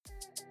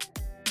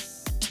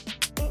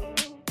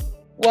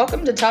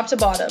Welcome to Top to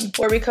Bottom,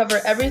 where we cover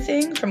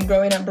everything from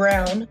growing up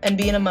brown and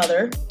being a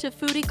mother to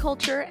foodie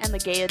culture and the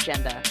gay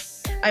agenda.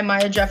 I'm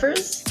Maya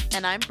Jeffers.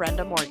 And I'm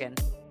Brenda Morgan.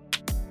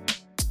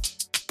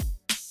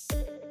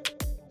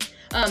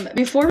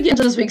 Before we get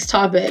into this week's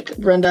topic,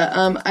 Brenda,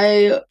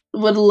 I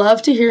would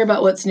love to hear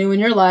about what's new in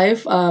your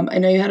life. I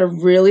know you had a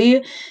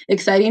really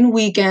exciting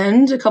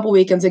weekend a couple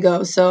weekends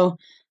ago, so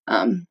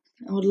I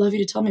would love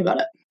you to tell me about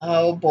it.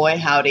 Oh boy,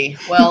 howdy.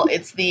 Well,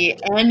 it's the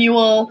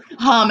annual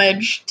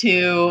homage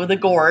to the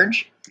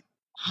Gorge.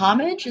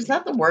 Homage? Is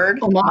that the word?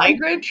 Homage?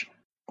 Migrage?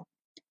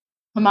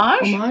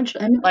 Homage? Homage?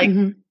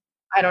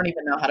 I don't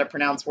even know how to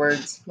pronounce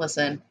words.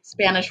 Listen,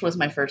 Spanish was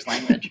my first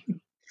language.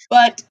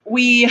 But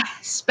we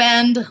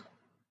spend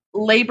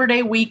Labor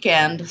Day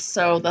weekend,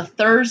 so the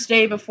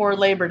Thursday before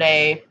Labor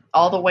Day,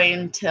 all the way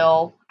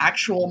until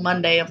actual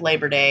Monday of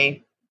Labor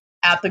Day,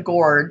 at the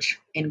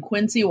Gorge in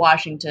Quincy,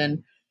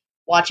 Washington,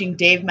 watching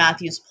Dave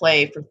Matthews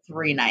play for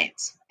 3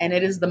 nights. And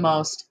it is the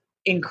most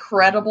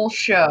incredible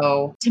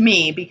show to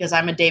me because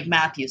I'm a Dave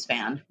Matthews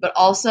fan, but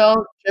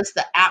also just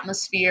the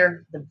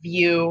atmosphere, the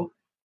view,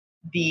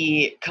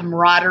 the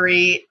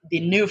camaraderie,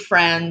 the new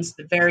friends,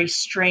 the very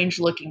strange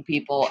looking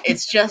people.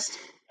 It's just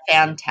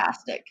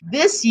fantastic.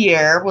 This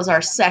year was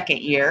our second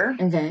year.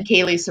 Okay.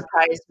 Kaylee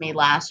surprised me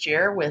last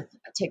year with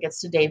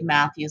tickets to Dave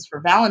Matthews for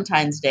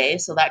Valentine's Day.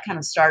 So that kind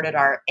of started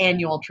our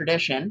annual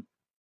tradition.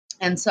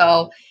 And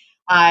so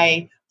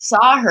I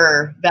saw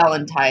her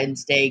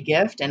Valentine's Day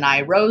gift and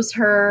I rose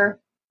her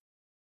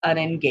an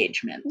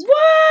engagement.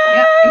 Whoa!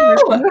 Yeah,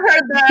 you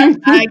heard that.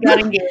 I got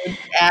engaged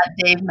at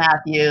Dave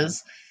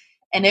Matthews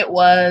and it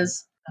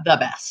was the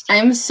best.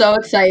 I'm so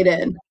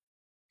excited.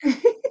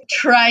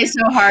 Try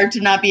so hard to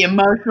not be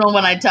emotional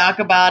when I talk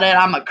about it.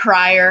 I'm a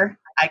crier.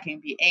 I can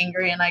be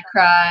angry and I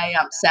cry.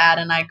 I'm sad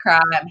and I cry.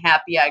 I'm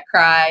happy, I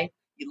cry.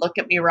 You look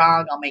at me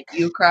wrong, I'll make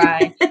you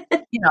cry.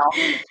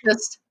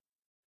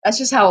 That's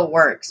just how it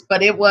works.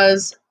 But it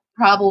was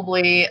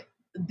probably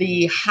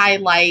the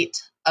highlight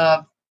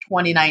of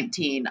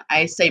 2019.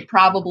 I say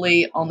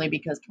probably only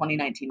because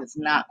 2019 is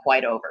not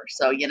quite over.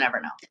 So you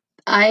never know.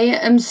 I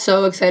am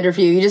so excited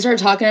for you. You just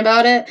started talking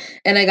about it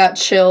and I got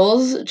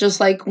chills, just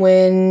like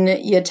when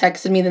you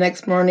texted me the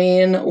next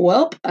morning,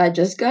 "Welp, I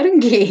just got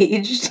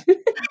engaged."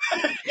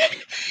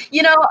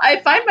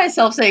 I find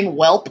myself saying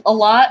 "welp" a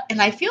lot,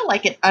 and I feel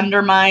like it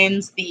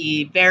undermines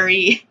the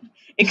very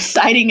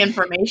exciting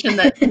information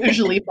that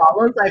usually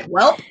follows, like,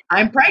 "Welp,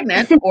 I'm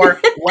pregnant," or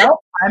 "Welp,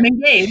 I'm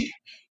engaged."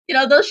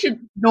 Those should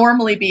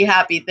normally be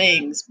happy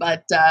things,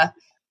 but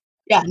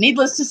yeah,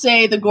 needless to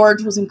say, the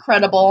Gorge was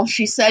incredible.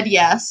 She said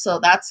yes, so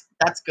that's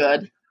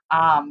good.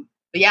 But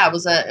yeah, it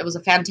was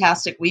a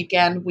fantastic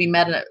weekend. We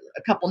met a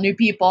couple new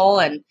people,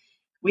 and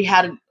we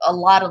had a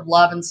lot of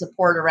love and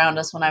support around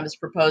us when I was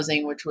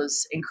proposing, which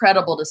was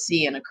incredible to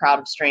see in a crowd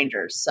of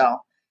strangers. So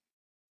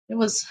it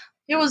was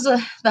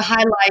the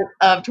highlight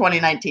of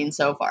 2019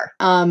 so far.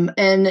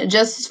 And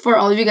just for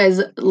all of you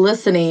guys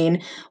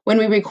listening, when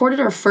we recorded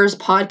our first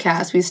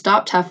podcast, we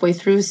stopped halfway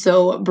through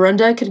so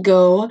Brenda could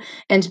go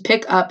and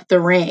pick up the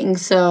ring.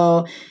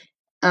 So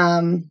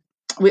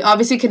we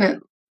obviously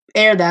couldn't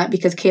air that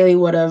because Kaylee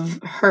would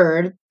have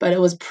heard, but it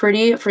was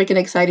pretty freaking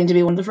exciting to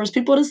be one of the first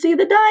people to see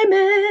the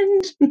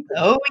diamond.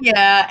 Oh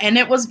yeah, and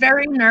it was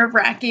very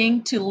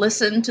nerve-wracking to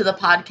listen to the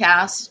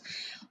podcast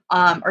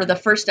or the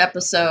first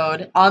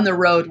episode on the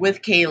road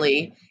with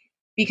Kaylee,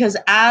 because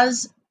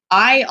as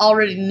I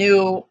already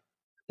knew,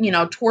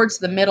 towards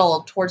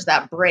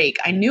that break,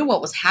 I knew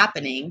what was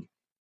happening.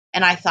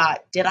 And I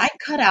thought, did I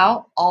cut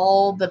out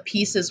all the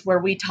pieces where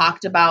we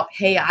talked about,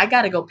 hey, I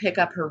got to go pick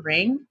up her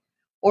ring?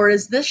 Or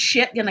is this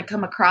shit going to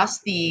come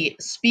across the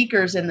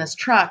speakers in this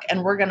truck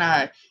and we're going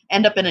to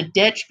end up in a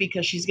ditch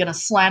because she's going to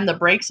slam the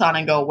brakes on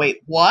and go,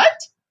 wait, what?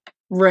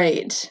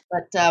 Right.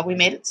 But we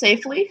made it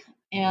safely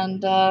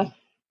and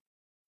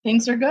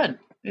things are good.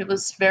 It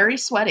was very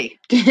sweaty.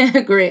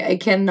 Great. I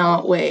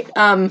cannot wait.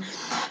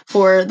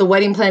 For the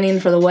wedding planning,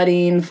 for the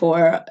wedding,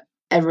 for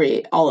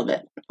all of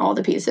it, all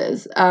the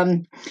pieces.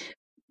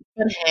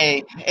 But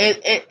hey,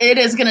 it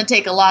is going to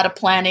take a lot of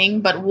planning.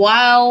 But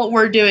while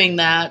we're doing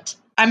that,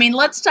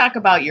 let's talk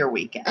about your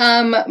weekend.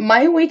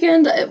 My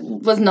weekend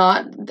was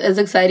not as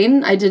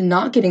exciting. I did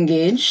not get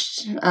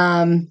engaged.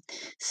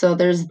 So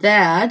there's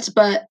that.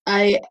 But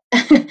so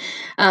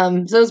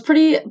it was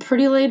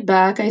pretty laid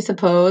back, I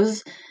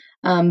suppose.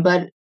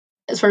 But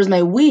as far as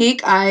my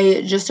week,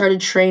 I just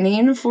started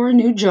training for a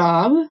new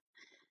job,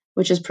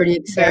 which is pretty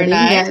exciting.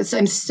 Very nice. Yes,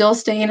 I'm still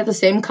staying at the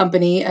same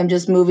company. I'm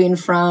just moving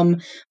from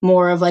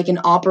more of like an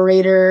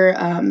operator,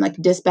 like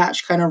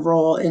dispatch kind of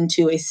role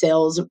into a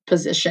sales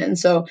position.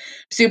 So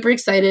super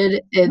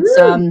excited. It's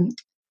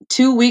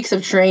 2 weeks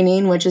of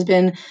training, which has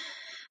been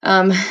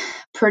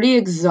pretty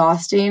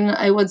exhausting,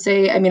 I would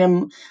say.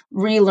 I'm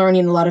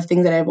relearning a lot of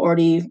things that I've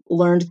already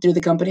learned through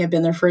the company. I've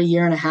been there for a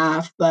year and a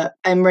half, but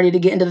I'm ready to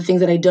get into the things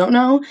that I don't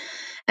know.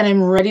 and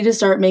I'm ready to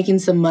start making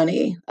some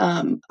money.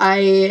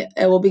 I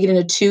will be getting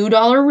a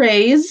 $2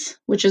 raise,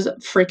 which is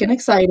freaking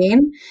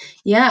exciting.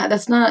 Yeah,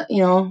 that's not,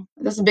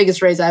 that's the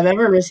biggest raise I've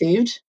ever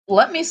received.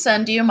 Let me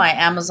send you my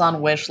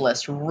Amazon wish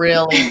list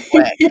really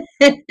quick.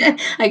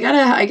 I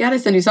gotta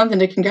send you something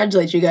to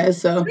congratulate you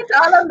guys. So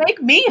 $2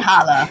 make me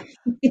holla.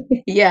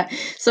 yeah.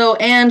 So,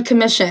 and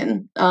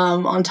commission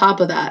on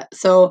top of that.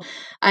 So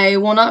I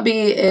will not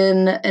be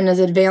in an as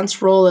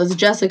advanced role as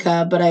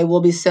Jessica, but I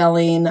will be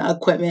selling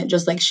equipment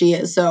just like she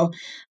is. So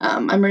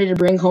I'm ready to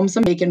bring home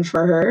some bacon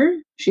for her.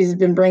 She's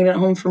been bringing it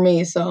home for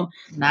me. So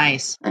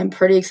nice. I'm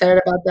pretty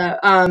excited about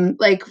that.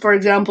 Like, for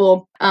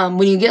example,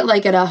 when you get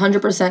like at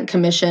 100%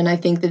 commission, I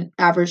think the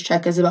average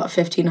check is about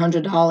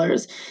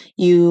 $1,500.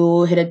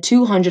 You hit a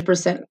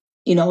 200%,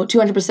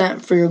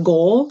 200% for your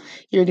goal,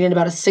 you're getting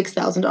about a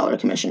 $6,000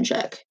 commission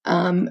check.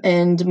 And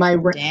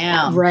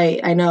Damn. Right,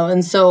 I know.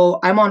 And so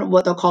I'm on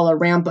what they'll call a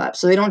ramp up.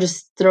 So they don't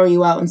just throw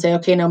you out and say,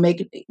 okay, now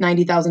make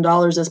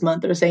 $90,000 this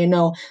month. They're saying,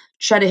 no,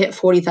 try to hit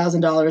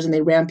 $40,000, and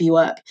they ramp you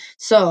up.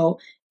 So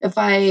if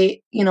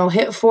I,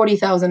 hit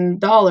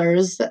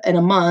 $40,000 in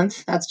a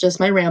month, that's just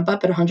my ramp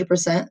up at 100%.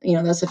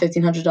 That's a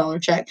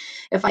 $1,500 check.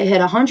 If I hit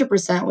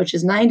 100%, which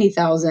is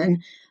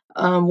 90,000,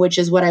 which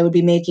is what I would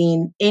be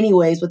making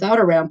anyways without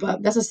a ramp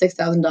up, that's a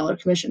 $6,000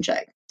 commission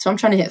check. So I'm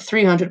trying to hit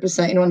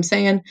 300%. You know what I'm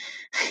saying?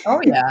 Oh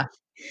yeah.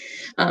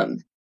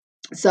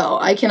 So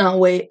I cannot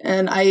wait.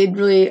 And I'm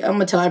going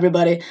to tell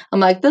everybody, I'm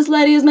like, this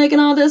lady is making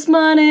all this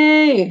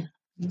money.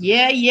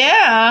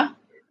 Yeah.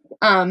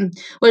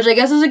 Which I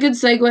guess is a good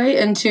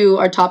segue into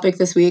our topic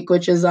this week,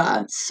 which is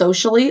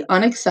socially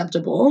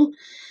unacceptable.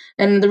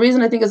 And the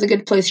reason I think is a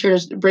good place here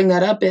to bring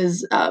that up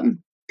is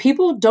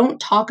people don't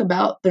talk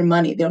about their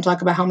money. They don't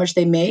talk about how much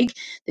they make.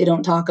 They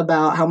don't talk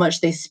about how much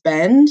they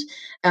spend.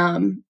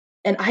 And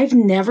I've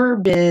never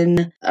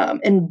been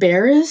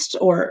embarrassed,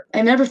 or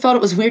I never felt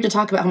it was weird to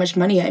talk about how much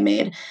money I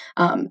made.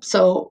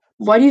 So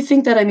why do you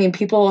think that? I mean,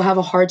 people have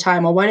a hard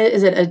time, or why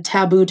is it a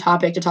taboo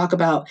topic to talk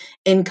about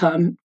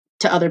income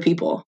to other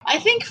people? I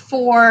think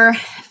for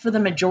the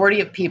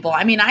majority of people,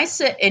 I mean, I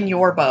sit in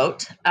your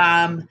boat,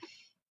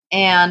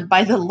 and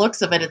by the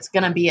looks of it, it's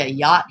going to be a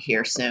yacht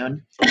here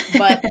soon.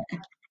 But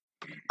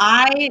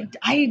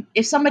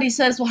if somebody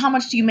says, well, how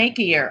much do you make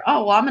a year?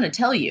 Oh, well, I'm going to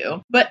tell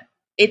you. But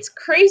it's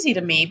crazy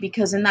to me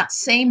because in that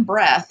same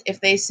breath, if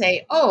they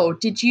say, oh,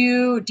 do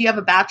you have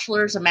a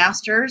bachelor's, a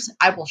master's?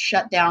 I will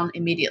shut down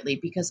immediately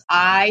because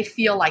I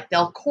feel like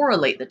they'll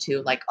correlate the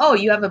two. Like, oh,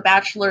 you have a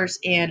bachelor's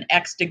in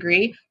X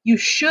degree, you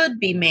should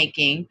be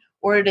making,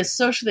 or it is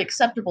socially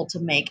acceptable to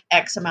make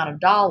X amount of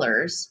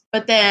dollars.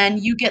 But then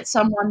you get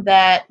someone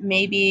that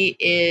maybe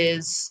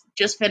is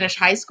just finished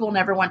high school,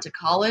 never went to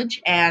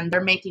college, and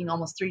they're making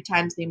almost 3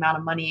 times the amount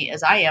of money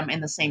as I am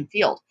in the same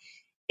field.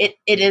 It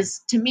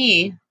is, to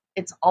me,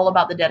 it's all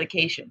about the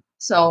dedication.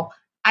 So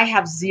I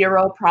have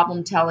zero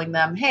problem telling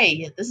them,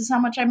 hey, this is how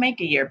much I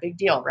make a year. Big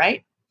deal,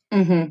 right?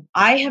 Mm-hmm.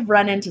 I have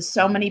run into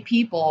so many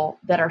people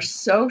that are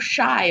so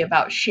shy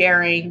about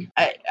sharing,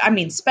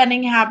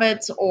 spending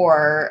habits,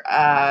 or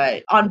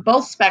on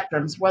both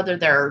spectrums, whether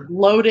they're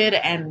loaded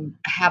and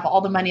have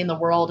all the money in the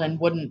world and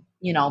wouldn't,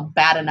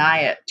 bat an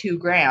eye at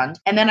 $2,000.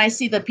 And then I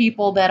see the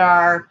people that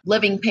are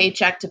living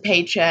paycheck to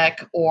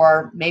paycheck,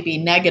 or maybe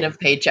negative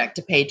paycheck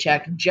to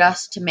paycheck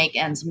just to make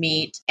ends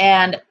meet.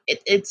 And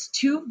it's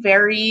two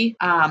very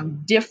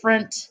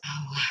different,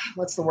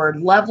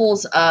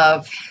 levels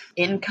of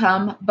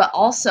income, but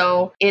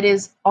also it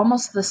is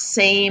almost the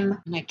same.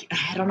 Like,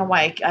 I don't know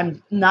why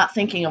I'm not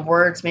thinking of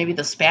words. Maybe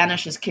the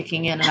Spanish is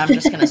kicking in and I'm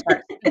just going to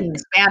start speaking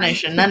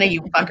Spanish and none of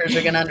you fuckers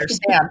are going to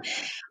understand.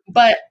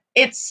 But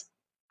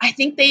I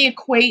think they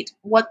equate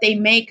what they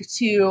make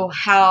to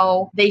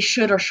how they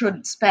should or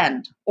shouldn't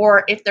spend.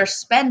 Or if they're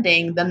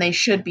spending, then they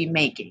should be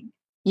making.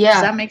 Yeah.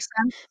 Does that make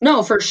sense?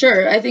 No, for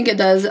sure. I think it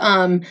does.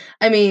 And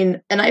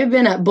I've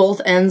been at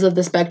both ends of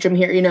the spectrum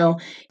here,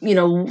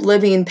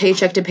 living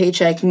paycheck to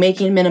paycheck,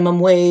 making minimum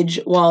wage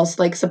whilst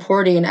like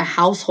supporting a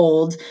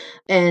household,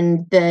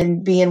 and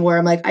then being where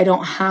I'm like, I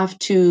don't have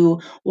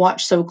to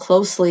watch so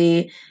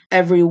closely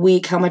every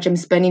week how much I'm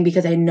spending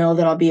because I know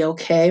that I'll be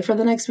okay for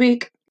the next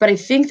week. But I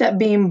think that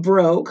being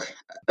broke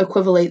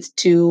equivalates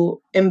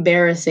to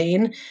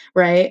embarrassing,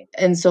 right?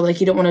 And so like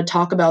you don't want to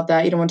talk about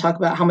that. You don't want to talk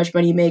about how much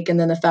money you make and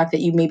then the fact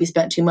that you maybe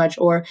spent too much,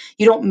 or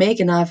you don't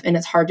make enough and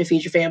it's hard to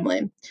feed your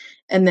family.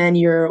 And then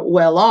you're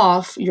well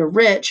off, you're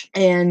rich,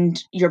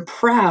 and you're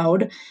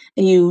proud,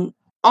 and you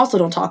also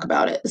don't talk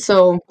about it.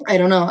 So I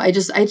don't know. I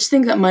just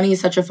think that money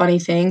is such a funny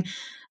thing.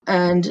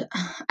 And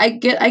I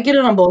get it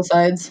on both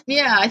sides.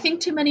 Yeah, I think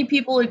too many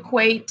people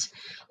equate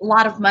a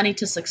lot of money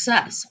to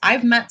success.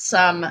 I've met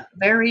some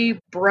very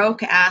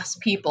broke ass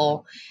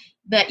people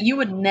that you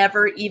would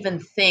never even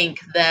think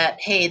that,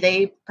 hey,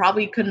 they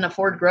probably couldn't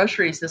afford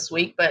groceries this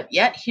week, but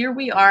yet here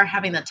we are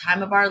having the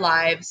time of our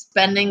lives,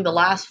 spending the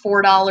last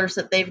 $4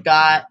 that they've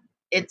got.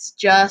 It's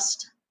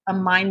just a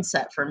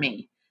mindset for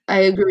me. I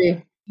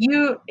agree.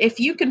 if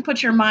you can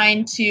put your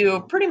mind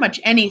to pretty much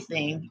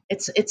anything,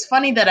 it's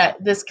funny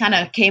that this kind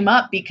of came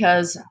up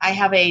because I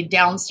have a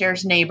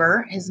downstairs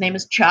neighbor. His name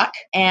is Chuck,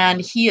 and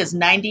he is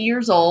 90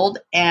 years old,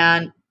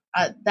 and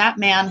that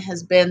man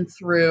has been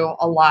through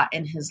a lot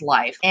in his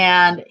life.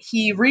 And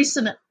he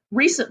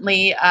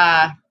recently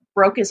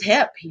broke his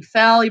hip. He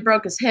fell, he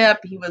broke his hip.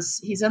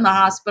 He's in the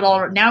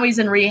hospital. Now he's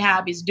in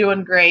rehab. He's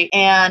doing great.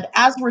 And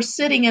as we're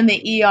sitting in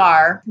the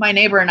ER, my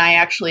neighbor and I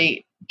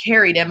actually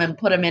carried him and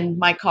put him in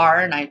my car,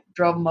 and I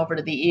drove him over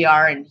to the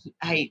ER, and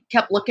I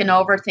kept looking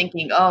over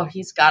thinking, oh,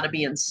 he's got to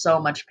be in so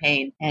much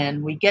pain.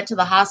 And we get to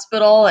the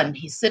hospital, and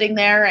he's sitting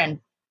there, and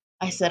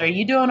I said, are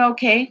you doing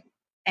okay?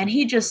 And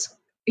he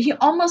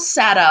almost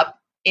sat up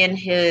in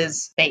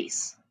his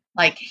face.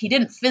 Like, he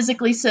didn't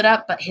physically sit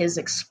up, but his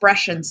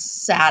expression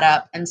sat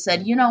up and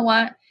said, you know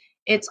what?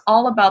 It's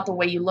all about the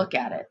way you look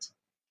at it.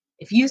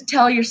 If you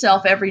tell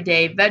yourself every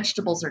day,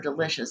 vegetables are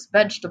delicious,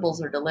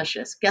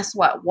 guess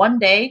what? One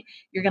day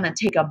you're going to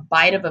take a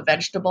bite of a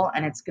vegetable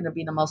and it's going to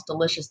be the most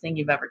delicious thing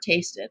you've ever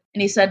tasted.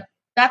 And he said,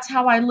 that's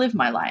how I live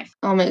my life.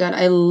 Oh my God,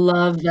 I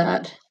love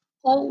that.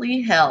 Holy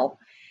hell.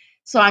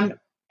 So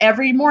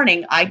every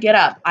morning I get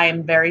up, I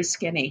am very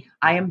skinny.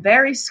 I am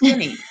very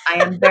skinny.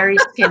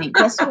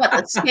 Guess what?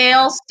 The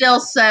scale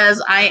still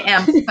says I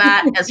am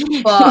fat as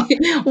fuck.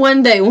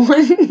 One day.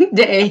 One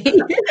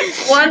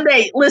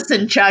day.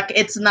 Listen, Chuck,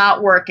 it's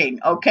not working,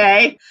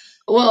 okay?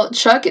 Well,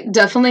 Chuck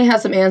definitely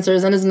has some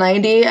answers, and is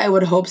 90. I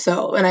would hope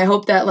so. And I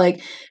hope that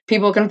like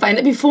people can find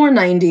it before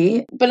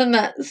 90. But in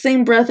that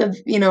same breath of,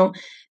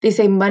 they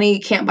say money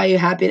can't buy you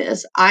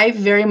happiness. I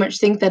very much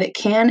think that it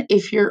can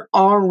if you're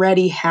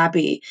already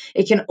happy.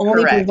 It can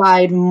only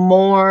provide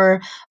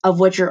more of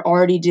what you're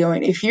already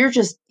doing. If you're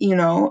just,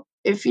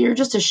 if you're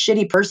just a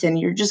shitty person,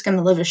 you're just going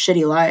to live a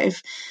shitty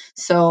life.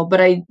 So,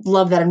 but I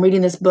love that. I'm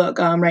reading this book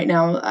right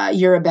now,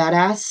 You're a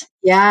Badass.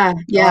 Yeah.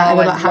 Oh,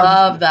 I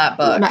love that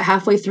book. I'm about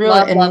halfway through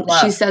it, and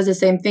she says the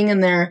same thing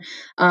in there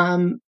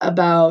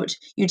about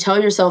you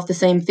tell yourself the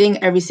same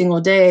thing every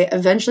single day.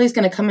 Eventually, it's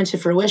going to come into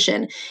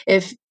fruition.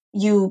 If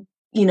you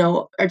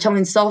are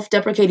telling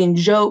self-deprecating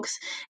jokes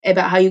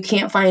about how you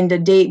can't find a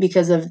date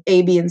because of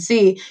A, B, and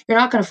C, you're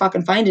not going to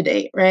fucking find a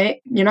date,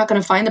 right? You're not going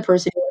to find the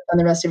person you want to spend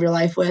the rest of your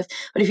life with.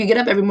 But if you get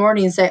up every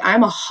morning and say,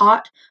 I'm a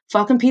hot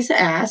fucking piece of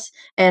ass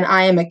and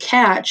I am a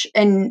catch,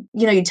 and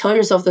you tell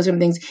yourself those kind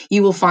of things,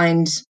 you will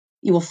find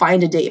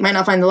a date. You might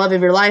not find the love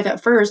of your life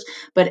at first,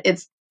 but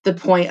it's the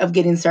point of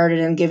getting started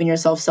and giving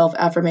yourself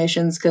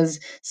self-affirmations, because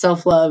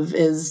self-love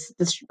is,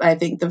 I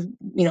think, the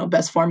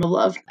best form of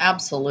love.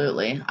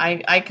 Absolutely.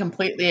 I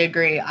completely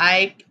agree.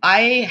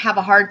 I have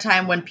a hard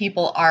time when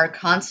people are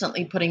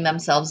constantly putting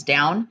themselves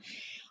down.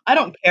 I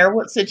don't care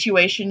what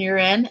situation you're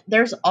in.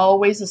 There's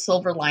always a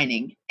silver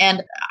lining.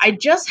 And I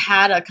just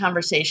had a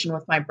conversation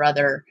with my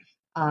brother,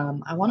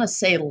 I want to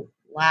say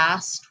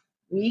last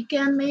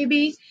weekend,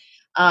 maybe.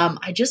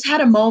 I just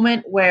had a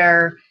moment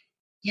where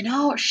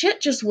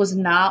shit just was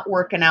not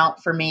working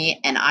out for me,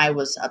 and I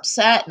was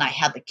upset, and I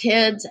had the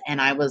kids, and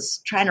I was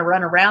trying to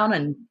run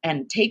around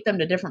and take them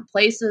to different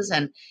places,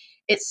 and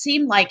it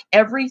seemed like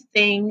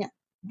everything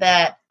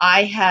that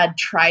I had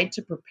tried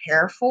to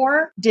prepare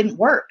for didn't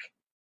work.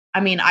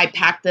 I mean, I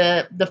packed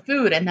the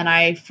food and then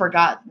I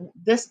forgot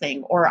this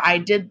thing, or I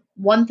did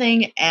one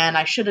thing and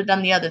I should have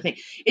done the other thing.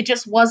 It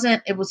just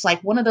wasn't, it was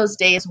like one of those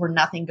days where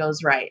nothing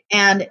goes right.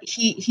 And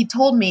he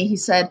told me, he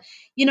said,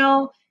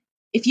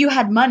 if you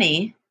had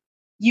money,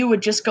 you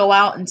would just go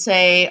out and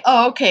say,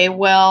 oh, okay,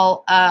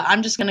 well,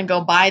 I'm just going to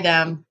go buy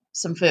them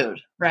some food,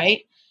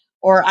 right?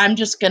 Or I'm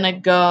just going to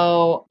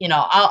go,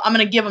 I'm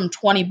going to give them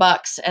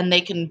 $20 and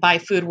they can buy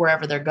food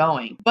wherever they're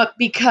going. But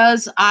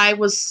because I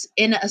was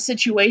in a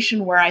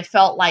situation where I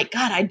felt like,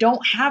 God, I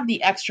don't have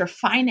the extra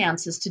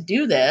finances to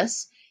do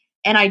this,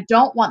 and I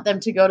don't want them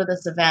to go to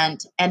this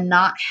event and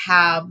not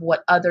have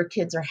what other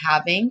kids are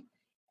having.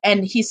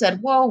 And he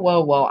said,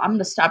 whoa, I'm going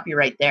to stop you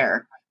right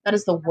there. That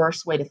is the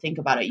worst way to think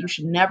about it. You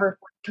should never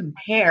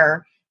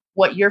compare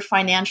what you're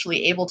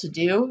financially able to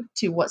do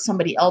to what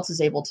somebody else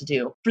is able to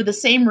do. For the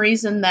same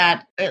reason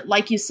that,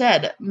 like you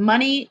said,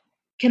 money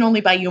can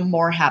only buy you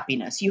more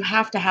happiness. You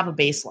have to have a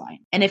baseline.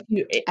 And if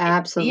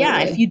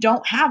you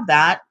don't have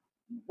that,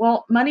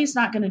 well, money's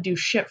not going to do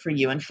shit for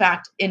you. In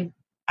fact,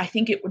 I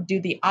think it would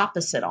do the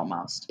opposite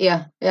almost.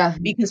 Yeah.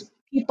 Because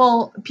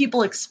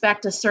people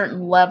expect a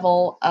certain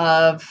level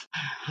of,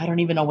 I don't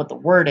even know what the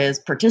word is,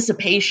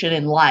 participation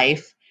in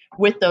life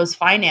with those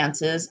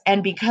finances.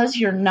 And because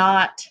you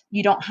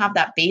don't have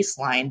that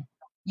baseline,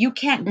 you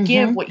can't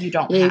give what you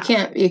don't have.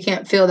 You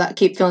can't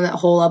keep filling that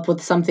hole up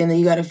with something that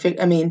you got to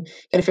figure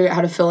out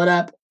how to fill it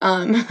up.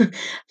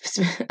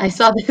 I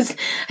saw this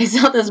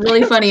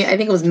really funny, I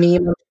think it was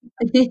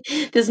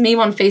this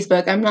meme on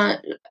Facebook. I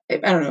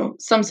don't know,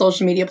 some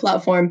social media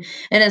platform.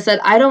 And it said,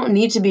 I don't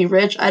need to be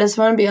rich. I just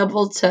want to be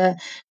able to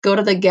go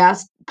to the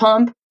gas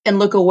pump and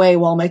look away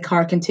while my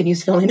car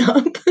continues filling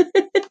up.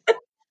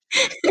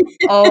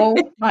 Oh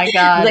my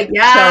God.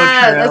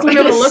 Yeah, so that's when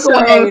I'm going to look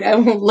away. I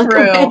won't look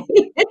away.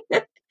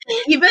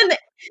 Even,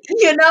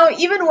 You know,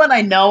 even when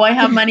I know I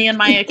have money in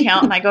my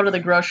account and I go to the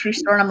grocery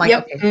store and I'm like,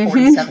 Yep. okay, Mhm.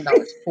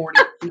 $47,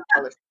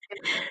 $42,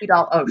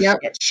 $50. Oh, Yep.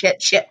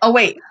 shit. Oh,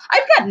 wait,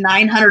 I've got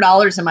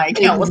 $900 in my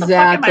account. What the fuck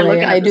am I Exactly.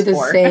 looking I at do this the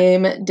for?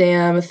 same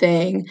damn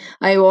thing.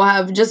 I will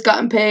have just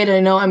gotten paid. I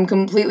know I'm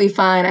completely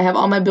fine. I have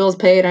all my bills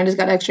paid. I just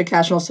got extra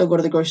cash and I'll still go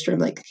to the grocery store. I'm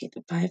like, okay,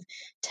 5,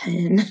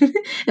 10,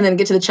 and then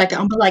get to the checkout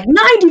and be like,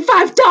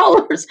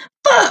 $95.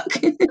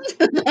 Fuck.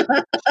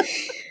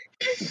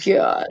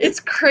 God. It's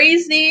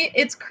crazy.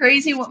 It's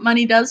crazy what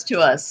money does to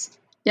us.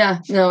 Yeah,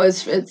 no,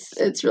 it's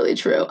really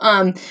true.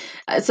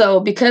 So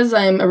because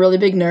I'm a really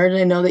big nerd and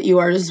I know that you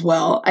are as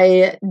well,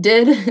 I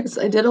did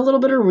a little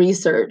bit of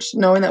research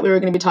knowing that we were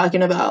going to be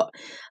talking about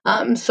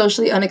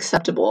socially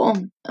unacceptable.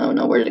 Oh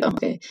no, where did it go?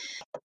 Okay.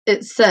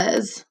 It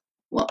says,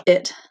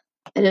 I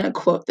didn't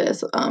quote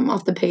this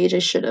off the page. I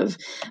should have,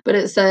 but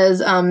it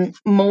says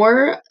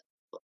more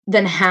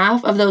than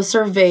half of those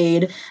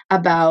surveyed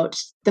about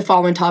the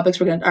following topics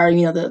what we're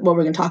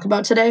going to talk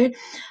about today.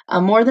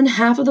 More than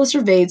half of those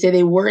surveyed say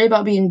they worry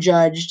about being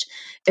judged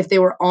if they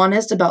were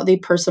honest about the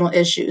personal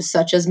issues,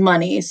 such as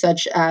money,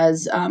 such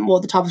as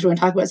the topics we're going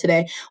to talk about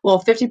today.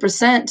 Well,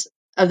 50%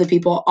 of the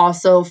people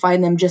also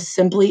find them just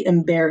simply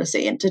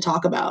embarrassing to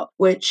talk about,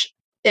 which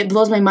it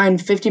blows my mind.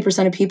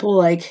 50% of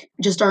people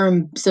just are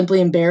simply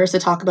embarrassed to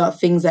talk about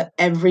things that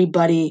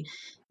everybody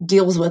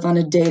deals with on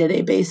a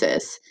day-to-day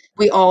basis.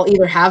 We all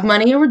either have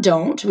money or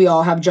don't. We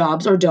all have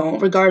jobs or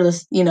don't,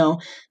 regardless,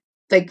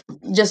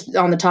 just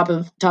on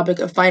the topic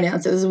of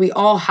finances, we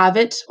all have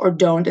it or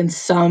don't in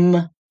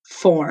some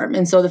form.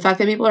 And so the fact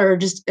that people are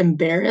just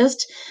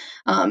embarrassed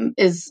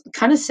is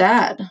kind of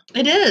sad.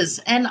 It is.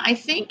 And I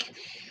think,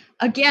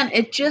 again,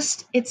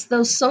 it's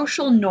those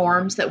social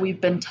norms that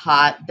we've been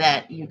taught,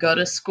 that you go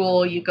to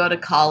school, you go to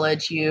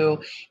college,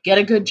 you get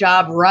a good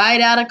job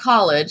right out of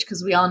college,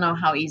 because we all know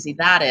how easy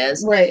that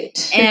is.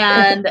 Right.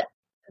 And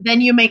then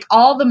you make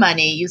all the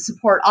money, you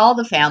support all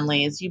the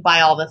families, you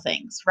buy all the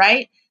things,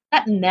 right?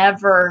 That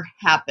never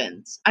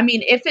happens. I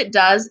mean, if it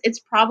does, it's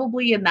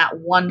probably in that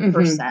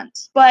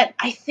 1%. But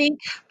I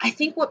think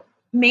what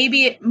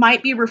maybe it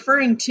might be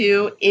referring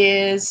to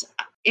is,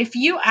 if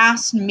you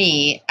asked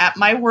me at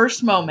my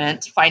worst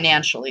moment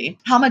financially,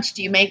 how much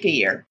do you make a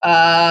year?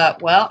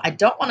 Well, I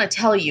don't want to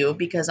tell you,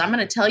 because I'm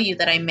going to tell you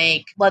that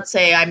let's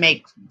say I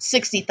make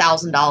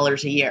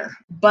 $60,000 a year,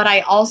 but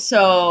I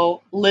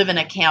also live in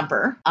a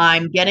camper.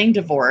 I'm getting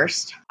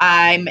divorced.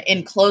 I'm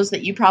in clothes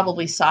that you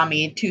probably saw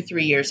me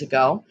 2-3 years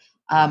ago.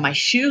 My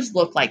shoes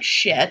look like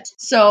shit.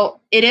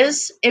 So it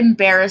is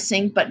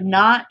embarrassing, but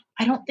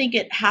I don't think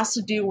it has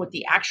to do with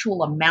the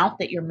actual amount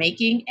that you're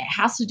making. It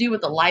has to do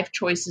with the life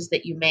choices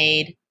that you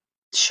made.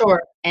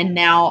 Sure. And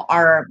now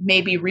are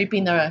maybe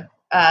reaping the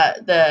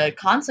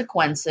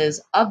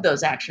consequences of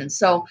those actions.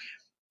 So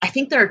I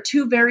think there are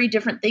two very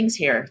different things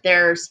here.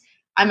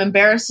 I'm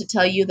embarrassed to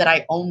tell you that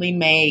I only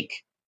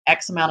make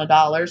X amount of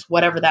dollars,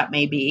 whatever that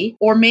may be.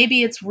 Or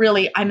maybe it's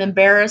really, I'm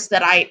embarrassed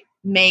that I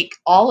make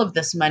all of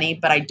this money,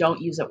 but I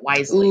don't use it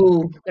wisely.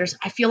 Ooh.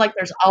 I feel like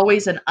there's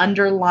always an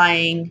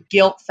underlying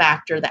guilt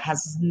factor that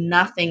has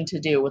nothing to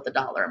do with the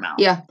dollar amount.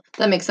 Yeah,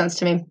 that makes sense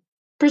to me.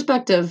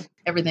 Perspective.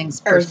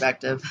 Everything's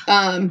perspective.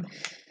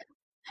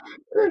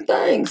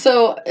 Thing.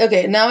 So,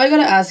 okay, now I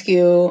gotta ask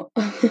you,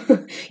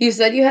 you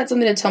said you had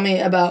something to tell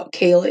me about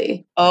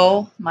Kaylee.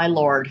 Oh my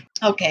Lord.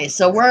 Okay,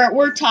 so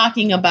we're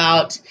talking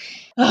about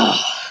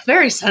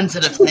very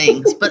sensitive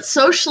things, but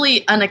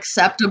socially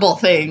unacceptable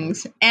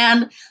things.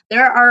 And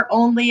there are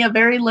only a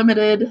very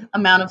limited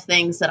amount of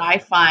things that I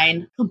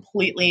find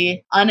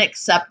completely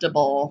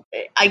unacceptable.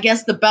 I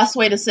guess the best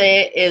way to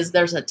say it is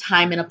there's a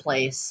time and a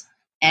place.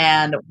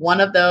 And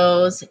one of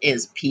those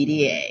is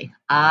PDA.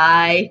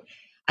 I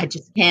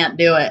just can't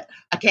do it.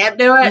 I can't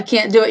do it. You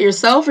can't do it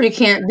yourself, or you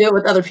can't do it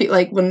with other people,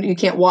 like when you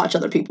can't watch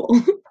other people?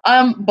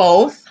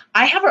 Both.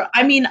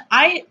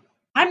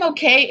 I'm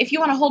okay. If you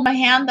want to hold my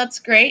hand, that's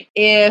great.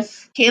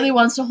 If Kaylee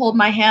wants to hold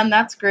my hand,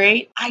 that's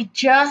great.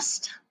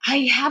 I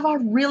have a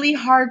really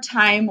hard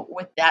time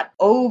with that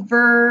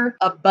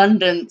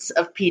overabundance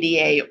of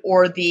PDA,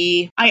 or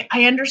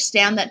I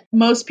understand that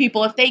most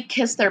people, if they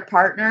kiss their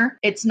partner,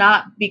 it's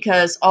not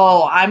because,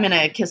 oh, I'm going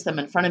to kiss them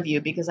in front of you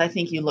because I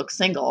think you look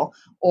single,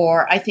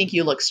 or I think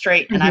you look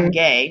straight and I'm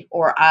gay,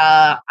 or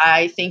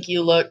I think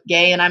you look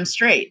gay and I'm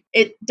straight.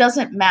 It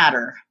doesn't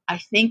matter. I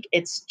think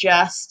it's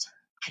just,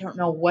 I don't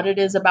know what it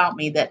is about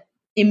me that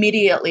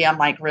immediately I'm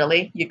like,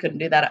 really? You couldn't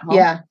do that at home?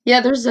 Yeah,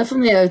 there's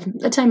definitely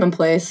a time and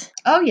place.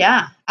 Oh,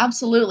 yeah,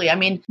 absolutely. I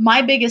mean,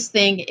 my biggest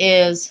thing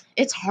is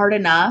it's hard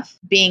enough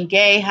being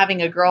gay,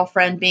 having a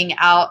girlfriend, being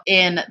out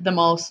in the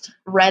most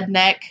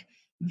redneck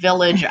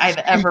village I've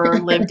ever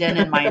lived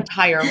in my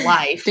entire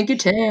life. Thank you,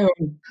 Tim.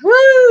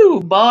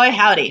 Woo! Boy,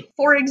 howdy.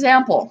 For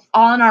example,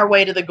 on our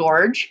way to the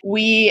gorge,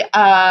 we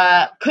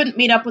couldn't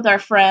meet up with our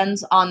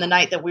friends on the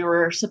night that we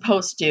were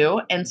supposed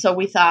to. And so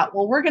we thought,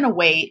 well, we're going to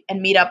wait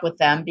and meet up with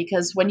them,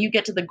 because when you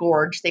get to the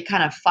gorge, they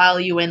kind of file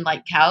you in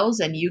like cows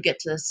and you get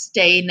to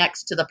stay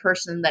next to the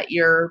person that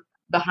you're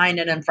behind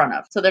and in front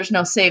of. So there's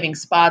no saving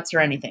spots or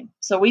anything.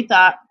 So we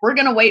thought we're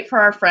going to wait for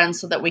our friends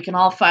so that we can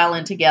all file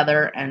in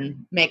together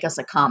and make us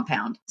a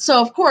compound.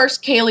 So of course,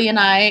 Kaylee and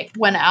I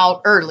went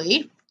out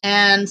early.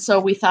 And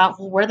so we thought,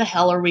 well, where the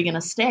hell are we going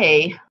to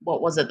stay?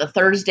 What was it? The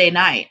Thursday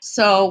night.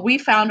 So we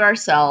found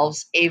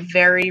ourselves a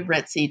very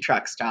ritzy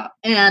truck stop.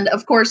 And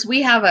of course,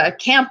 we have a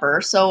camper.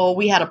 So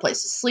we had a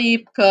place to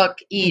sleep, cook,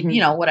 eat,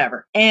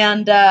 whatever.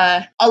 And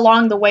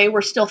along the way,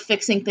 we're still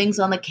fixing things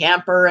on the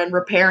camper and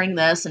repairing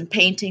this and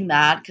painting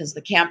that, because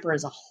the camper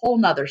is a whole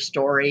nother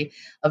story,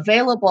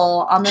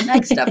 available on the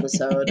next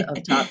episode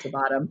of Top to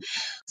Bottom.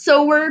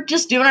 So we're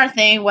just doing our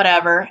thing,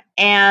 whatever.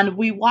 And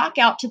we walk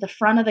out to the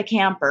front of the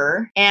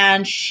camper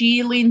and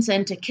she leans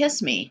in to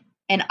kiss me.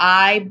 And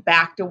I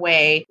backed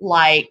away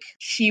like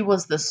she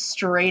was the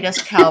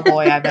straightest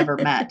cowboy I've ever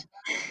met.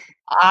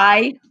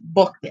 I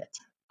booked it.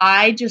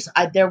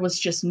 There was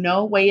just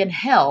no way in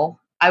hell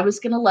I was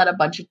going to let a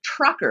bunch of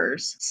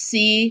truckers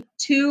see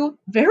two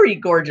very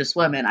gorgeous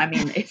women. I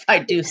mean, if I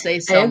do say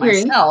so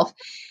myself.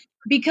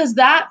 Because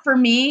that for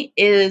me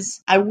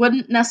is, I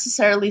wouldn't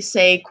necessarily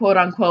say, quote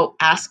unquote,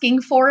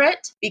 asking for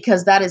it,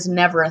 because that is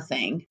never a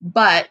thing.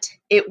 But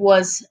it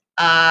was,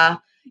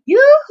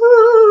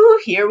 yoo-hoo,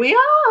 here we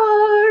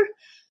are.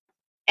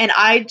 And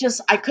I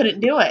couldn't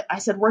do it. I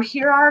said, we're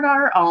here on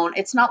our own.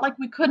 It's not like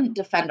we couldn't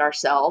defend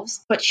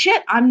ourselves. But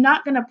shit, I'm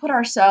not going to put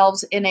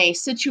ourselves in a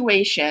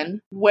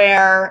situation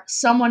where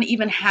someone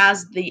even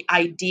has the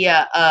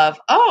idea of,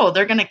 oh,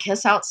 they're going to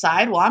kiss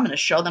outside. Well, I'm going to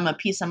show them a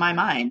piece of my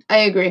mind.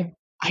 I agree.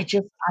 I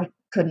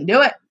couldn't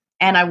do it.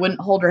 And I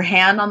wouldn't hold her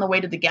hand on the way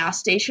to the gas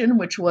station,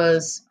 which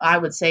was, I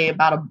would say,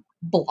 about a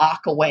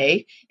block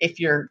away. If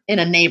you're in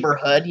a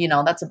neighborhood,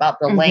 that's about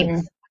the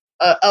length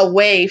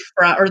away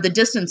from, or the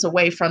distance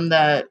away from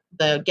the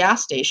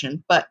gas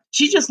station. But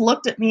she just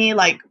looked at me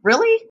like,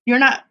 really? You're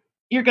not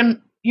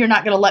going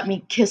to let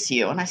me kiss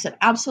you? And I said,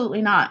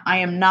 absolutely not. I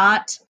am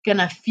not going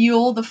to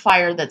fuel the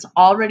fire that's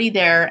already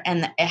there.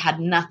 And it had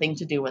nothing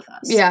to do with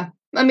us. Yeah.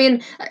 I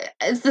mean,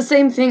 it's the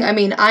same thing. I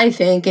mean, I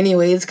think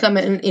anyways,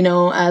 coming,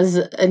 as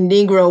a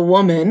Negro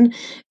woman,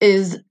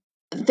 is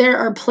there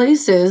are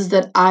places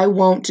that I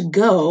won't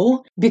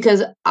go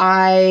because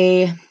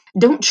I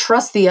don't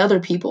trust the other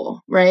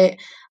people,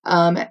 right?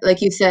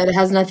 Like you said, it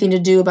has nothing to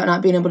do about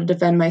not being able to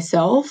defend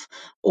myself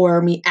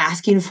or me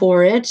asking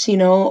for it.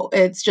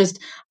 It's just,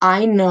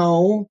 I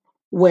know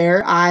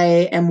where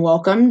I am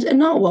welcomed and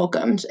not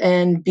welcomed.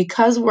 And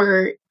because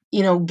we're,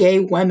 gay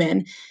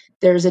women,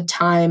 there's a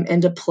time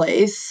and a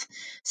place.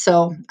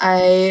 So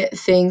I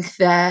think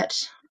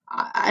that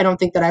I don't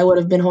think that I would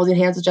have been holding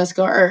hands with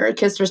Jessica or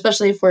kissed her,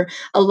 especially if we're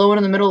alone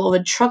in the middle of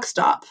a truck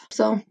stop.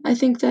 So I don't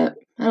think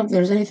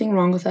there's anything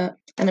wrong with that.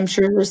 And I'm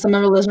sure there's some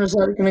of our listeners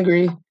that can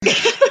agree.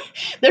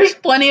 There's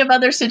plenty of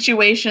other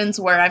situations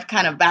where I've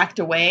kind of backed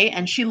away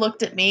and she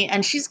looked at me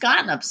and she's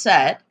gotten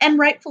upset, and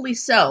rightfully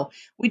so.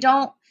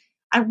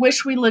 I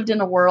wish we lived in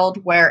a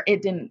world where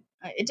it didn't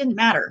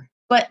matter.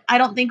 But I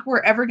don't think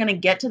we're ever going to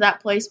get to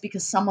that place,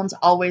 because someone's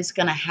always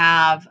going to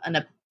have an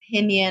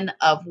opinion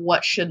of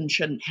what should and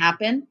shouldn't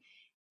happen.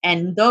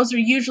 And those are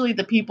usually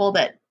the people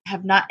that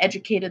have not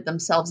educated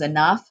themselves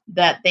enough,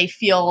 that they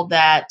feel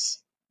that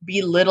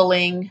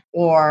belittling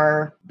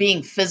or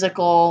being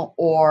physical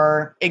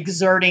or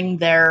exerting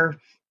their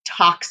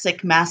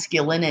toxic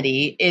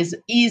masculinity is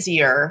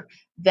easier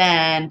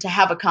than to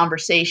have a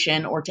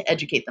conversation or to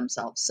educate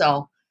themselves.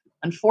 So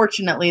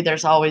unfortunately,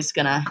 there's always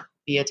going to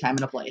be a time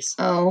and a place.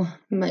 Oh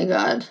my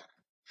God.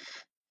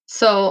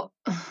 So,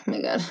 oh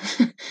my God,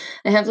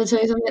 I have to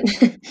tell you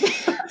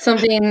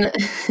something.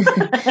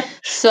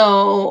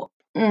 So,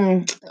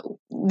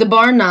 the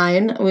Bar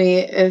 9, for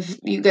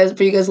you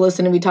guys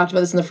listening, we talked about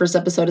this in the first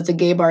episode. It's a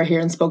gay bar here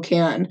in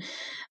Spokane.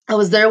 I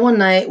was there one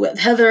night with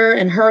Heather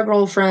and her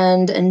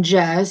girlfriend and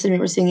Jess, and we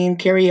were singing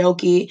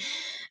karaoke.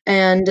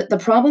 And the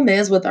problem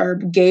is with our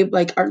gay,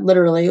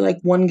 literally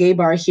one gay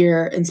bar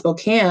here in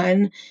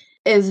Spokane,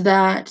 is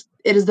that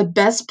it is the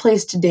best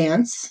place to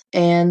dance,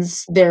 and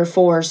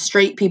therefore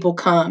straight people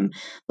come.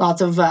 Lots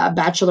of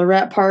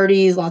bachelorette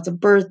parties, lots of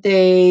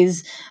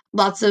birthdays,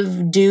 lots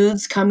of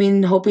dudes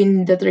coming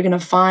hoping that they're going to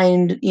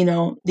find,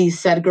 these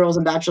said girls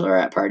in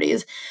bachelorette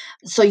parties.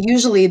 So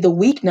usually the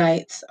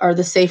weeknights are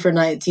the safer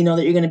nights,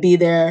 that you're going to be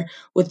there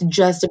with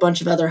just a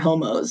bunch of other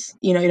homos.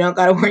 You don't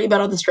got to worry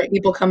about all the straight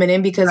people coming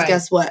in, because Right.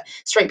 Guess what?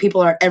 Straight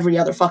people are at every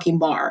other fucking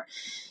bar.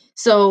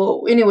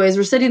 So anyways,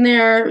 we're sitting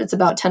there, it's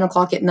about 10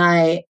 o'clock at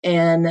night,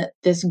 and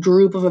this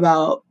group of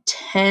about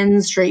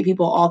 10 straight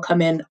people all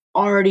come in,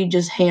 already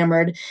just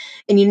hammered.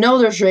 And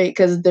they're straight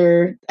because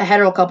they're a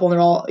hetero couple,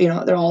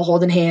 and they're all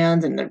holding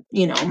hands, and they're,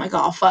 I'm like,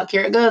 oh fuck,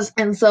 here it goes.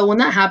 And so when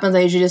that happens, I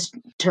usually just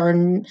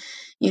turn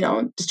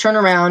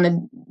around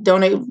and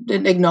don't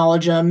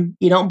acknowledge them.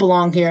 You don't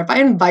belong here. If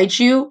I invite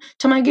you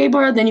to my gay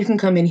bar, then you can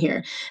come in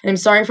here. And I'm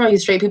sorry for all you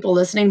straight people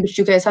listening, but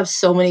you guys have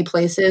so many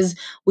places.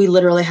 We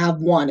literally have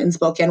one in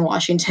Spokane,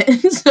 Washington.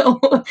 So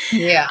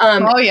yeah.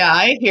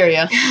 I hear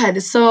you.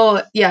 God,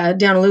 so yeah,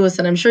 down in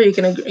Lewiston, I'm sure you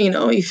can,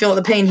 you feel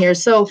the pain here.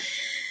 So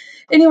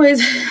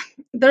anyways,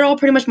 they're all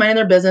pretty much minding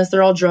their business.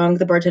 They're all drunk.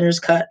 The bartenders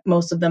cut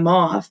most of them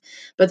off.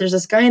 But there's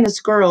this guy and this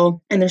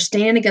girl, and they're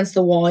standing against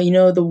the wall. You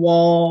know, the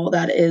wall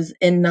that is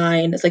in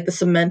 9. It's like the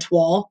cement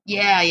wall.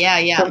 Yeah.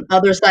 On the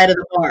other side of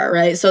the bar,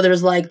 right? So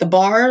there's like the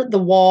bar, the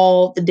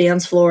wall, the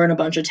dance floor, and a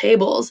bunch of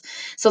tables.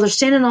 So they're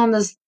standing on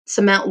this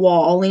cement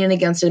wall, leaning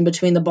against it in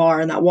between the bar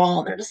and that wall,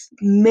 and they're just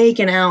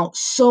making out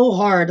so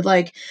hard.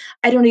 Like,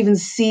 I don't even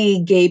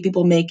see gay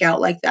people make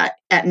out like that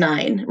at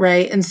 9,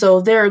 right? And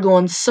so they're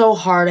going so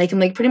hard. I can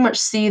like pretty much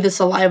see the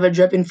saliva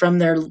dripping from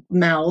their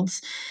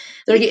mouths.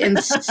 They're getting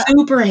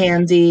super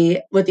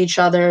handsy with each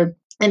other.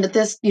 And at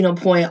this,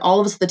 point,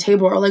 all of us at the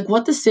table are like,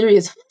 what the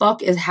serious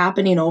fuck is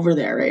happening over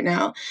there right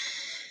now?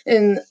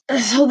 And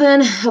so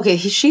then, okay,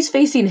 she's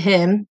facing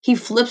him. He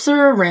flips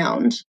her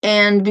around.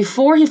 And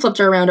before he flipped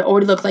her around, it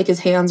already looked like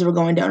his hands were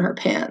going down her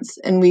pants.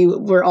 And we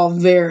were all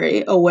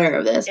very aware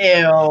of this.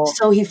 Ew.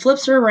 So he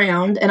flips her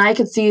around, and I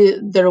could see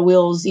their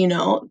wheels,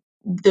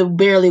 the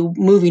barely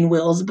moving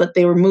wheels, but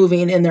they were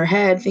moving in their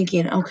head,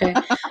 thinking, okay,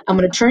 I'm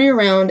going to turn you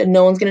around, and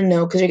no one's going to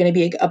know because you're going to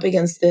be up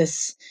against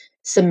this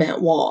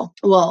cement wall.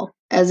 Well,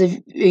 as if,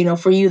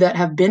 for you that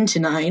have been to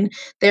 9,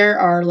 there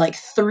are like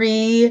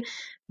 3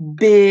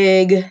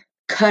 big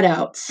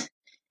cutouts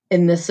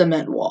in the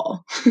cement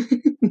wall.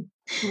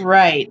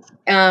 Right.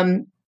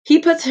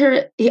 He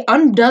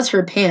undoes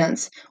her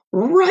pants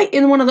right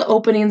in one of the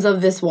openings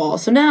of this wall.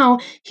 So now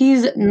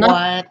he's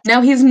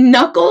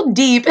knuckle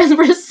deep, and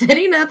we're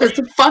sitting at this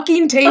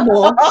fucking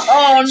table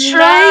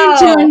trying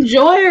to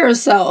enjoy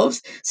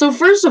ourselves. So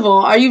first of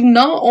all, are you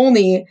not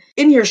only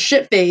in your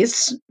shit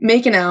face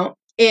making out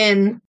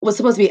in what's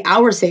supposed to be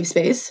our safe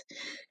space,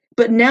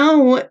 but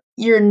now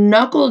you're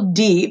knuckle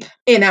deep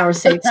in our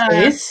safe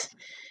space.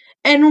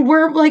 And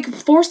we're like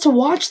forced to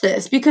watch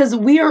this because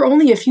we are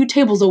only a few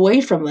tables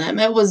away from them.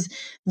 It was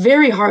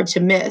very hard to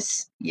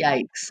miss.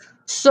 Yikes.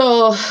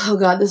 So, oh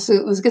God, this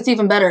gets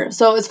even better.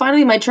 So it's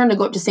finally my turn to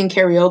go up to sing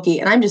karaoke,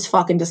 and I'm just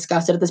fucking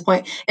disgusted at this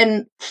point.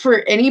 And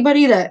for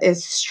anybody that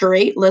is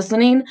straight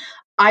listening,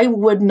 I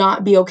would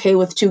not be okay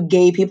with 2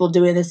 gay people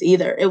doing this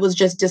either. It was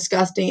just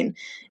disgusting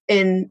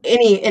in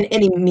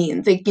any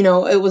means. Like,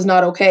 it was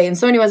not okay. And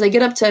so anyways, I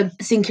get up to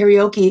sing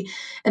karaoke,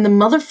 and the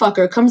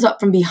motherfucker comes up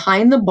from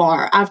behind the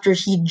bar after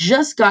he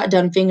just got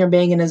done finger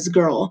banging his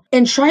girl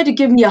and tried to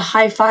give me a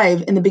high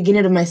five in the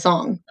beginning of my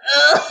song.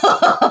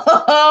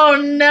 Oh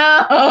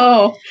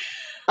no.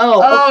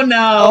 Oh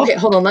no. Okay,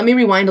 hold on. Let me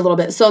rewind a little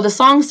bit. So the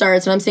song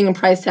starts and I'm singing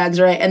Price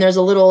Tags, right? And there's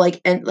a little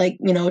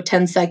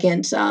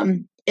 10-second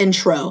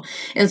intro.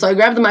 And so I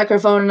grabbed the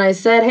microphone and I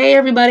said, hey,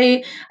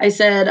 everybody. I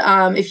said,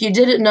 if you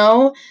didn't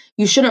know,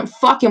 you shouldn't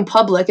fuck in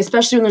public,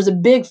 especially when there's a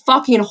big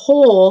fucking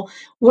hole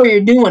where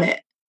you're doing it.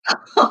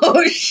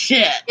 Oh,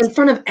 shit. In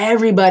front of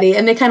everybody.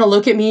 And they kind of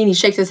look at me and he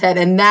shakes his head.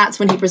 And that's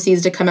when he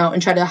proceeds to come out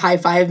and try to high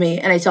five me.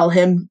 And I tell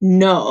him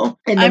no.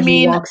 And then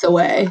he walks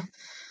away.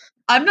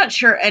 I'm not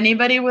sure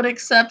anybody would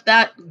accept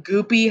that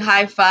goopy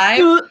high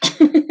five.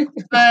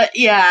 But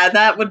yeah,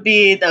 that would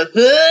be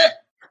the...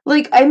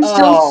 Like, I'm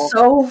still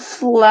so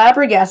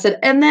flabbergasted.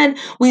 And then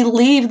we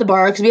leave the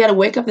bar because we had to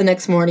wake up the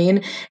next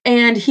morning.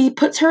 And he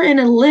puts her in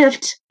a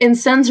Lyft and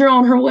sends her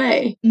on her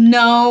way.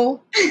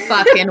 No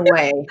fucking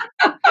way.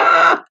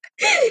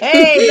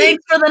 Hey,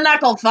 thanks for the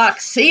knuckle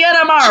fuck. See you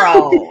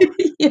tomorrow.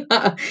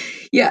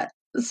 Yeah.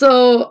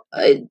 So,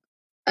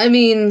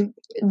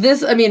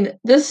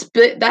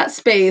 that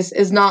space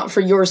is not for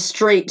your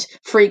straight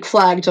freak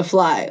flag to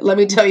fly. Let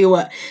me tell you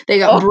what. They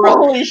got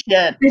holy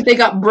shit. They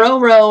got Bro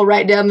Row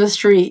right down the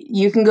street.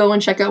 You can go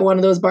and check out one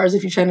of those bars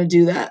if you're trying to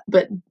do that.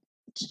 But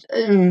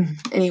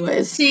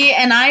anyways. See,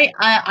 and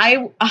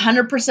I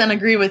 100%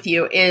 agree with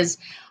you is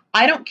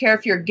I don't care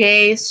if you're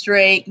gay,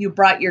 straight, you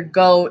brought your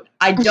goat.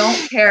 I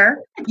don't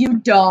care. You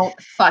don't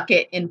fuck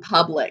it in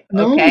public,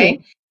 okay?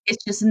 No.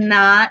 It's just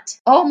not,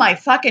 my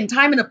fucking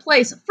time and a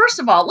place. First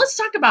of all, let's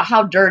talk about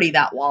how dirty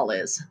that wall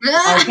is,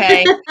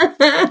 okay?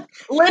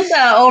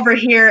 Linda over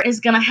here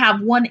is going to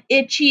have one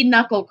itchy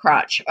knuckle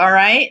crotch, all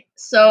right?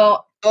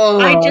 So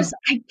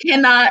I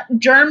cannot,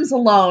 germs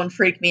alone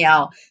freak me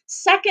out.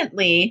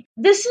 Secondly,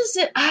 this is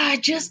it. I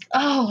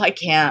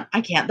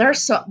can't.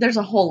 There's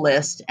a whole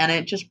list and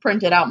it just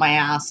printed out my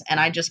ass and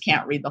I just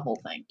can't read the whole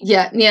thing.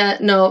 Yeah,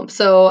 no.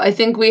 So I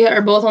think we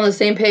are both on the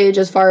same page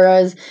as far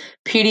as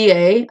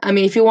PDA. I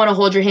mean, if you want to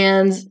hold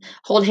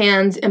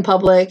hands in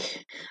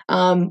public,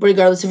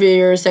 regardless of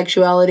your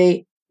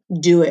sexuality,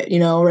 do it,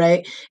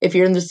 right? If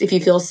you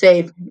feel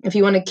safe, if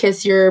you want to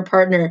kiss your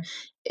partner,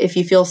 if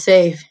you feel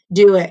safe,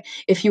 do it.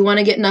 If you want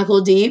to get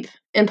knuckle deep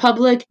in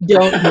public,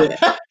 don't do it.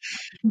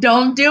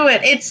 Don't do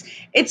it.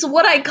 It's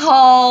what I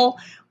call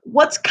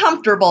what's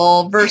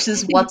comfortable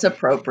versus what's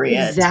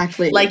appropriate.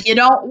 Exactly. Like you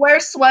don't wear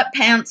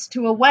sweatpants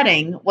to a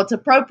wedding. What's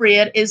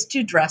appropriate is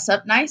to dress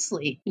up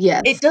nicely.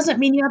 Yes. It doesn't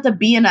mean you have to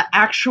be in an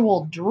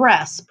actual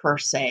dress per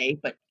se,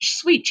 but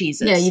sweet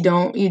Jesus. Yeah, you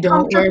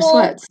don't wear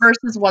sweats.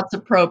 Versus what's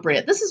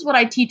appropriate. This is what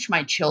I teach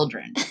my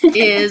children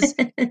is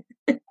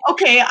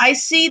Okay, I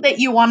see that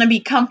you want to be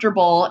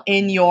comfortable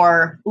in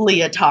your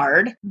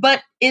leotard,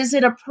 but is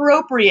it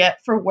appropriate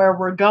for where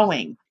we're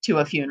going to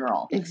a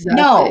funeral? No,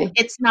 Exactly.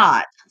 it's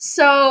not.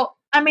 So,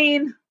 I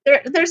mean,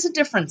 there's a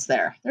difference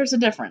there. There's a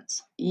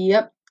difference.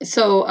 Yep.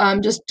 So,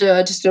 just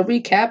to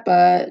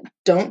recap,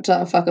 don't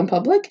fuck in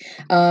public.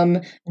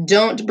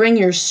 Don't bring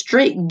your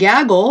straight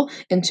gaggle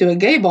into a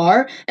gay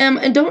bar,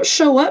 and don't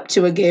show up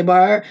to a gay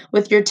bar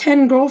with your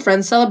 10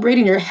 girlfriends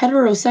celebrating your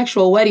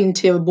heterosexual wedding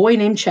to a boy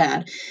named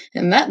Chad.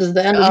 And that is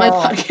the end of my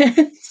Oh.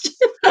 podcast.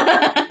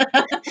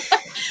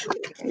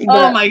 Oh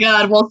But my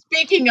God. Well,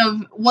 speaking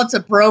of what's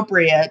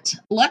appropriate,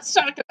 let's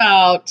talk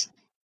about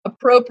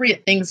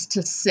appropriate things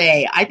to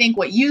say. I think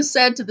what you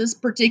said to this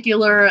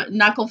particular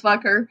knuckle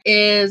fucker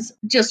is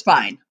just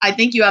fine. I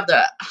think you have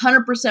the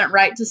 100%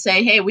 right to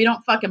say, hey, we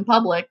don't fuck in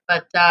public,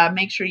 but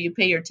make sure you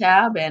pay your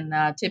tab and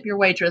tip your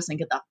waitress and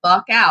get the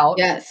fuck out.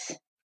 yes.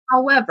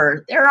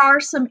 However, there are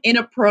some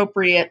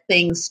inappropriate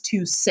things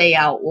to say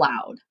out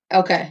loud.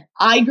 Okay.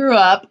 I grew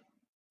up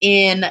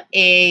in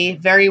a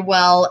very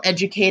well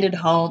educated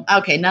home.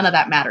 Okay, none of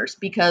that matters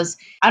because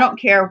I don't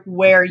care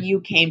where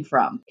you came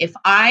from. If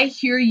I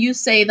hear you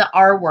say the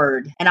R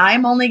word, and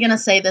I'm only going to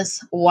say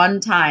this one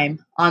time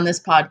on this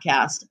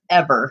podcast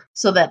ever,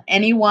 so that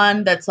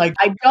anyone that's like,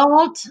 I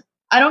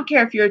don't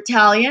care if you're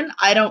Italian.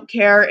 I don't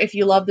care if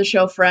you love the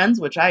show Friends,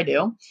 which I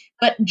do.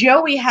 But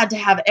Joey had to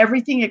have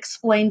everything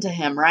explained to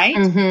him, right?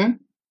 Mm-hmm.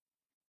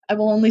 I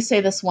will only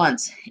say this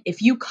once.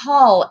 If you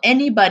call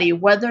anybody,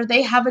 whether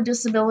they have a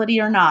disability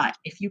or not,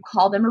 if you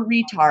call them a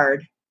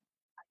retard,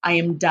 I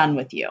am done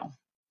with you.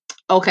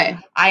 Okay.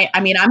 I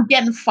mean, I'm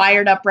getting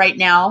fired up right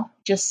now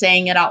just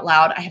saying it out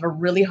loud. I have a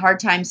really hard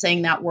time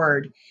saying that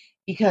word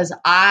because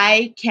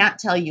I can't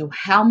tell you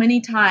how many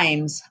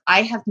times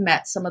I have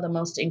met some of the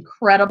most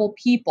incredible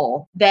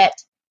people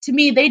that to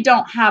me, they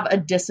don't have a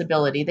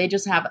disability. They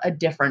just have a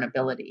different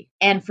ability.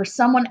 And for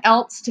someone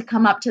else to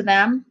come up to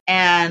them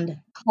and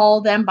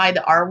call them by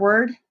the R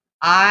word,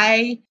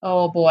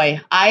 oh boy,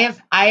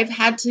 I've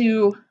had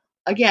to,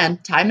 again,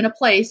 time and a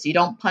place, you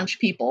don't punch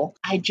people.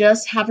 I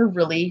just have a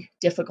really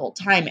difficult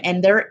time.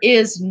 And there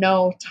is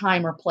no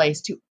time or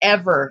place to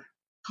ever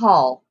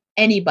call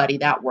anybody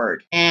that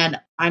word.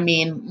 And I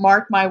mean,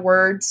 mark my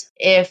words,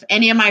 if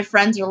any of my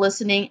friends are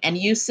listening and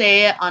you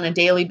say it on a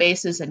daily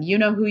basis and you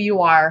know who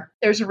you are,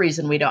 there's a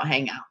reason we don't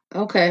hang out.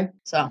 Okay.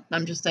 So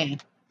I'm just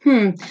saying.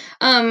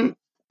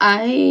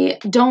 I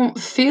don't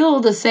feel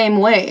the same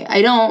way.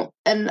 I don't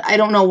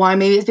know why.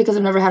 Maybe it's because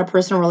I've never had a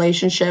personal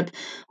relationship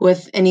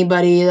with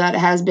anybody that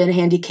has been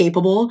handy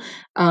capable.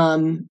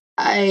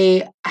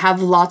 I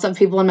have lots of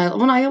people in my,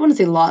 well, I wouldn't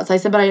say lots. I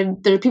said,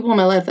 but there are people in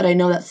my life that I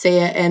know that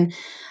say it, and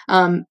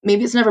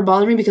maybe it's never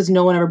bothered me because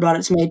no one ever brought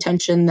it to my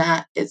attention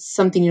that it's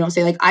something you don't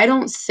say. Like, I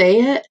don't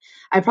say it.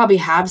 I probably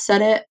have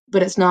said it,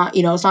 but it's not,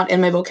 it's not in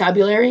my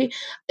vocabulary.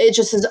 It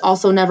just has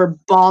also never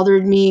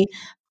bothered me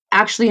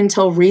actually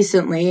until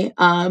recently.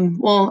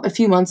 A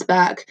few months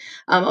back,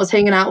 I was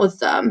hanging out with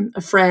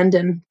a friend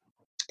and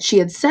she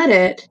had said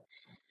it.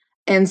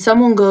 And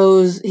someone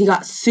goes, he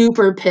got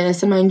super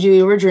pissed. And mind you,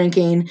 we were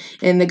drinking.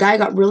 And the guy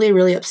got really,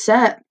 really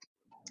upset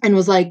and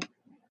was like,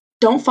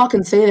 don't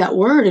fucking say that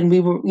word. And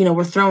we were,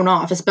 we're thrown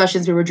off, especially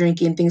as we were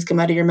drinking. Things come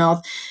out of your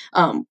mouth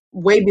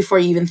way before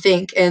you even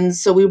think. And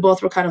so we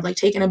both were kind of like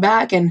taken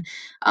aback. And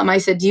I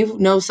said, do you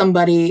know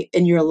somebody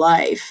in your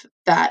life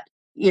that,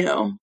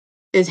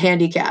 is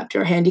handicapped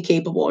or handy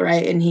capable,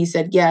 right? And he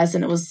said yes.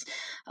 And it was,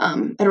 I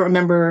don't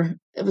remember,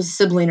 it was a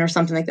sibling or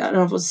something like that. I don't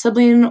know if it was a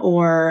sibling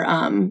or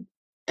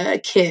a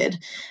kid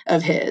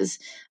of his.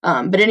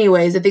 But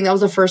anyways, I think that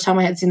was the first time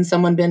I had seen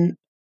someone been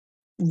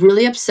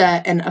really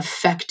upset and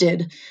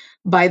affected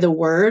by the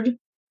word.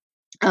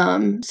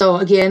 So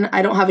again,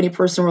 I don't have any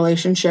personal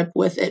relationship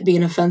with it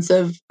being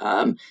offensive,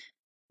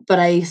 but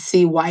I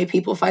see why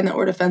people find that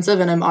word offensive,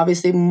 and I'm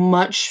obviously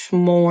much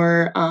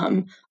more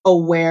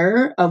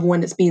aware of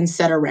when it's being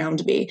said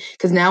around me.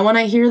 Because now when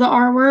I hear the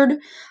R word,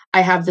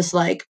 I have this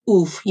like,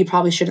 oof, you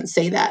probably shouldn't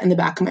say that in the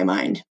back of my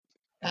mind.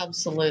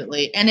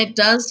 Absolutely. And it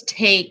does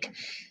take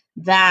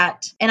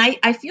that. And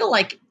I feel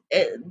like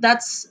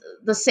that's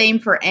the same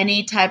for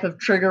any type of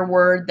trigger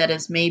word that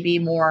is maybe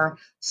more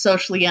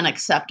socially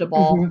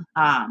unacceptable.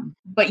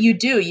 But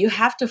you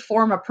have to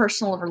form a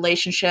personal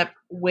relationship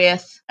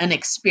with an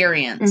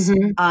experience.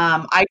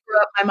 I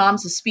grew up, my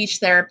mom's a speech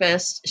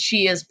therapist.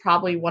 She is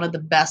probably one of the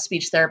best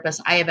speech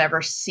therapists I have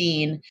ever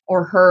seen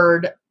or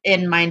heard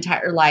in my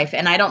entire life.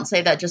 And I don't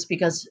say that just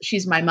because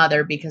she's my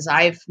mother, because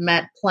I've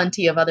met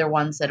plenty of other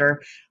ones that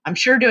are, I'm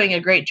sure, doing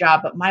a great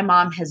job, but my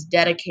mom has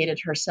dedicated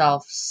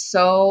herself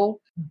so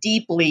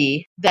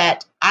deeply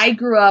that I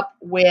grew up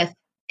with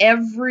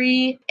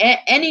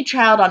any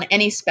child on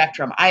any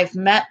spectrum. I've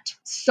met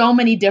so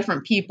many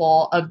different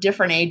people of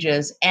different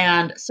ages.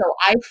 And so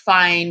I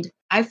find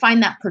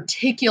that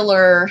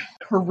particular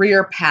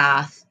career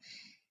path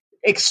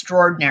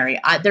extraordinary.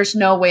 There's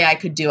no way I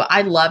could do it.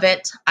 I love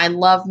it. I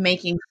love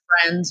making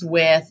friends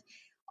with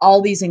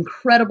all these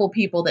incredible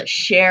people that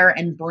share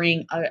and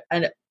bring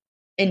an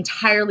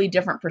entirely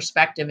different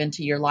perspective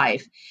into your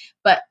life.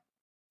 But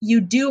you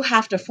do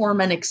have to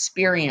form an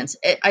experience.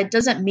 It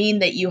doesn't mean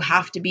that you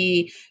have to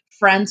be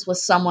friends with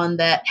someone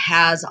that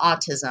has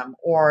autism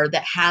or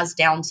that has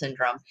Down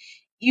syndrome.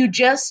 You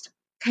just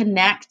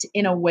connect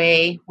in a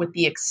way with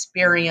the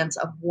experience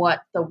of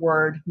what the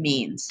word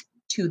means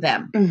to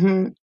them.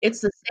 Mm-hmm.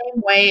 It's the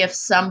same way if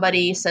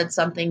somebody said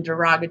something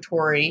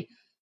derogatory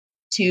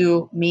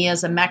to me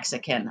as a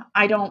Mexican.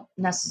 I don't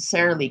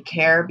necessarily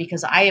care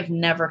because I have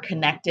never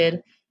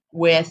connected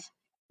with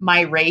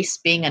my race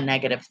being a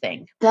negative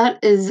thing.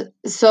 That is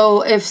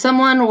so. If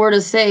someone were to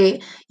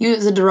say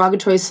use a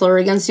derogatory slur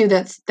against you,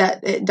 that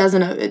it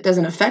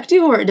doesn't affect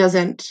you, or it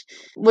doesn't.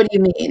 What do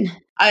you mean?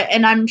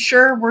 And I'm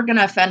sure we're going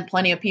to offend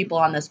plenty of people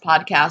on this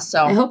podcast.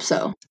 So I hope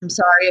so. I'm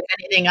sorry if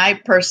anything I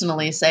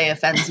personally say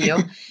offends you,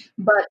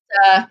 but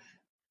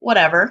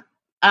whatever.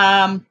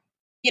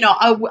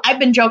 I've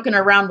been joking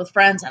around with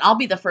friends, and I'll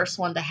be the first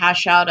one to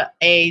hash out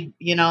a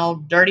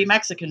dirty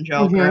Mexican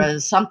joke or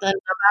something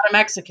about a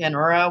Mexican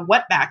or a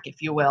wetback,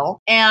 if you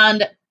will.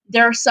 And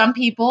there are some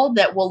people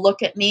that will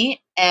look at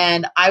me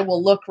and I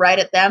will look right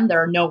at them.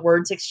 There are no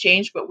words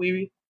exchanged, but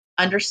we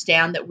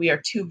understand that we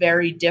are two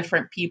very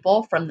different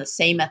people from the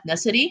same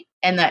ethnicity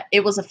and that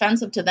it was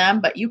offensive to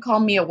them, but you call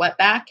me a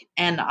wetback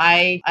and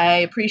I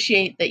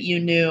appreciate that you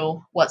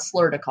knew what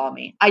slur to call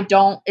me.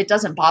 It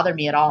doesn't bother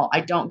me at all. I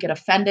don't get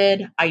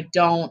offended.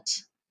 To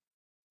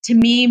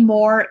me,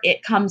 more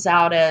it comes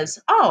out as,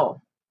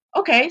 oh,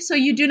 okay, so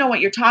you do know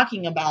what you're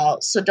talking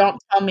about. So don't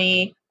tell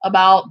me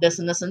about this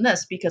and this and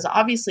this, because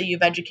obviously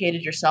you've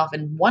educated yourself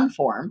in one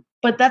form,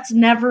 but that's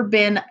never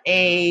been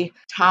a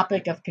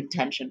topic of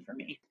contention for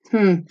me.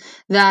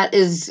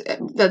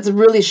 That's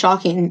really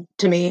shocking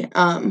to me.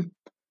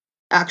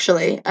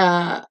 Actually,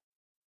 I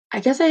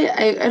guess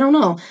I don't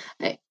know.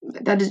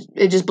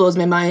 It just blows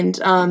my mind.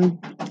 And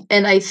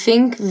I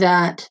think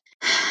that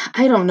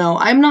I don't know.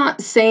 I'm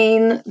not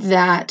saying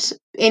that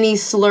any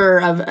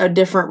slur of a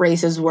different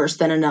race is worse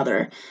than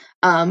another.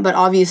 But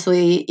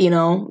obviously,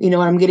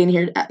 what I'm getting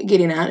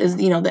at is,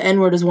 the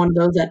N-word is one of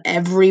those that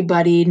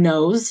everybody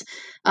knows.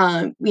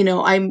 I'm gonna,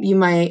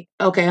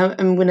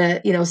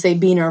 say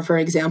beaner, for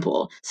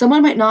example.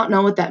 Someone might not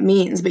know what that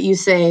means, but you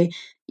say,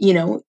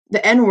 the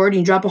N-word,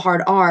 you drop a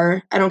hard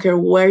R, I don't care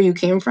where you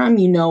came from,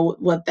 you know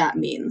what that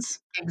means.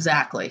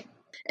 Exactly.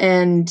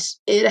 And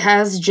it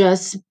has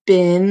just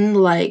been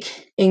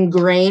like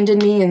ingrained in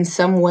me in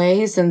some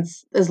way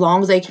since as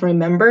long as I can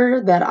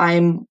remember that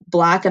I'm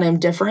Black and I'm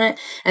different.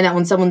 And that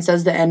when someone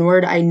says the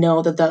N-word, I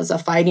know that that's a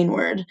fighting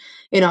word.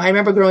 I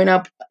remember growing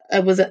up,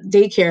 I was at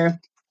daycare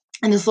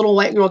and this little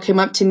white girl came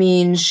up to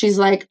me and she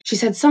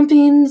said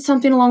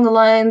something along the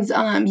lines,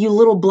 you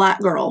little Black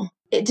girl.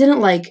 It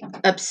didn't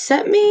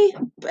upset me.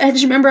 I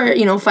just remember,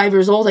 5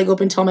 years old, I go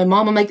up and tell my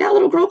mom, I'm like, that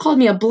little girl called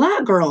me a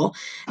Black girl.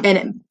 And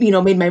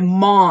it, made my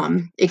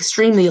mom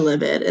extremely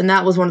livid. And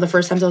that was one of the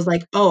first times I was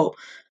like, oh,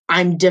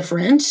 I'm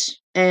different.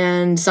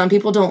 And some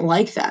people don't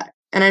like that.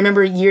 And I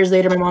remember years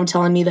later, my mom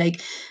telling me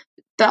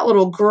that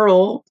little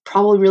girl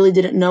probably really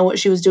didn't know what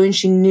she was doing.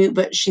 She knew,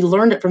 but she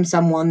learned it from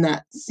someone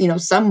that,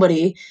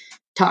 somebody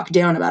talked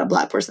down about a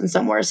Black person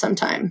somewhere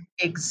sometime.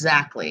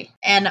 Exactly.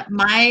 And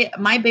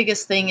my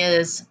biggest thing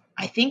is,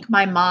 I think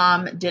my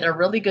mom did a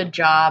really good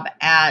job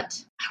at,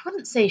 I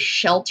wouldn't say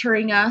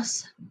sheltering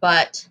us,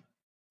 but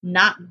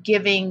not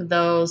giving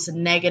those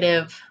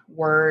negative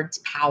words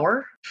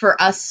power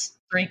for us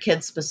 3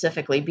 kids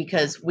specifically,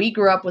 because we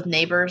grew up with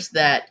neighbors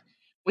that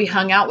we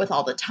hung out with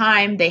all the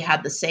time. They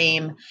had the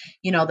same,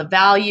 the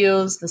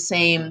values, the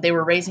same, they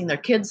were raising their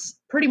kids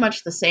pretty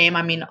much the same.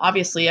 I mean,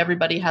 obviously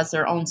everybody has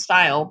their own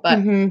style, but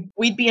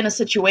we'd be in a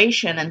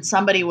situation and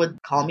somebody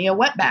would call me a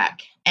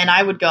wetback and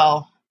I would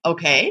go,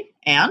 okay,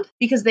 and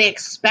because they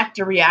expect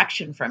a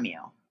reaction from you.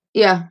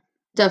 Yeah,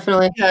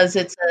 definitely. Because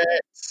it's a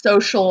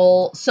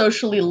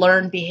socially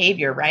learned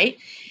behavior, right?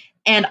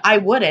 And I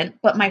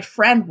wouldn't, but my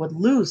friend would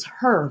lose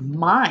her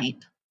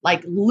mind.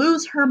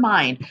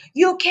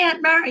 You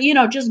can't marry,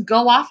 just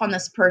go off on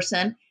this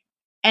person.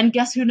 And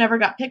guess who never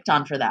got picked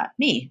on for that?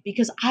 Me,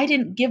 because I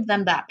didn't give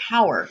them that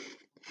power.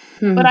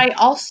 But I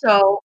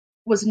also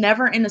was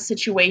never in a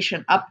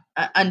situation up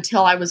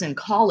until I was in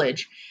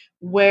college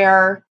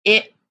where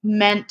it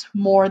meant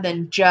more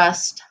than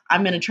just,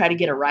 I'm going to try to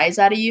get a rise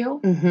out of you.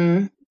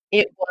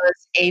 It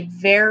was a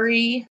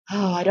very,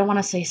 I don't want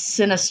to say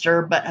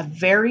sinister, but a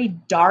very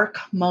dark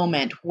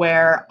moment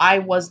where I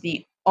was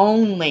the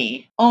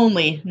only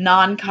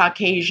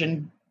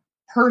non-Caucasian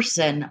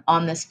person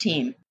on this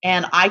team.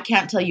 And I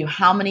can't tell you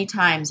how many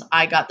times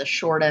I got the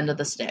short end of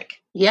the stick.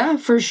 Yeah,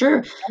 for sure.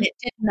 And it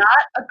did not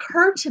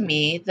occur to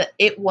me that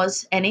it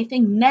was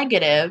anything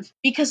negative,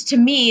 because to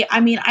me,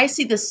 I mean, I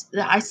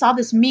saw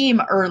this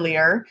meme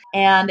earlier,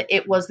 and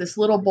it was this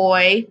little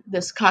boy,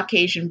 this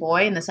Caucasian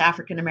boy and this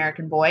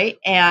African-American boy,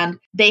 and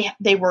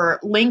they were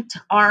linked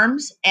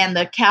arms, and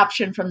the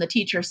caption from the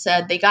teacher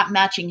said they got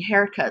matching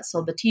haircuts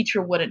so the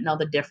teacher wouldn't know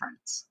the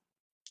difference.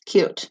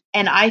 Cute.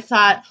 And I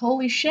thought,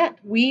 holy shit,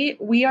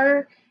 we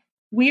are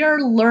we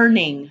are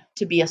learning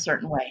to be a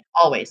certain way,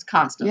 always,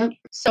 constantly. Yep.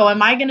 So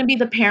am I going to be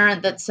the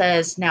parent that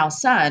says, now,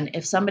 son,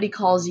 if somebody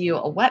calls you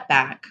a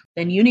wetback,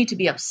 then you need to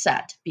be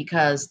upset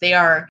because they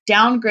are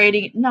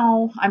downgrading?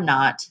 No, I'm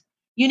not.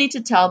 You need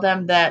to tell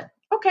them that,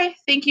 okay,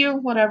 thank you,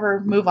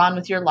 whatever, move on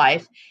with your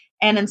life.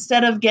 And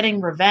instead of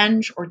getting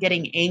revenge or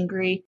getting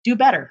angry, do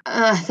better.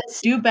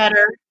 Do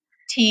better,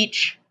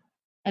 teach,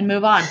 and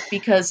move on.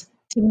 Because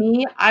to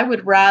me, I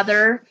would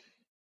rather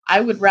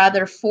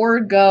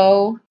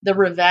forego the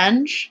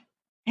revenge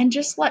and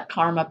just let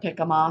karma pick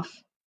them off.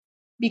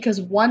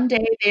 Because one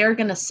day they are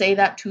going to say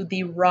that to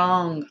the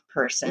wrong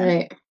person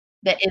Right.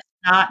 that is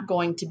not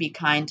going to be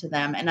kind to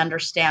them and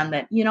understand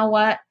that, you know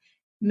what?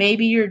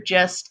 Maybe you're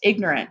just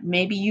ignorant.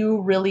 Maybe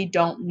you really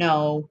don't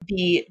know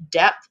the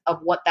depth of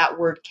what that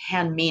word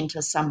can mean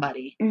to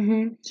somebody.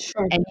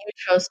 Sure. And you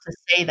chose to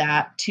say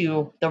that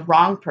to the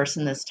wrong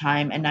person this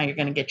time, and now you're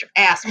going to get your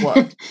ass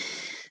whooped.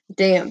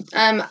 Damn.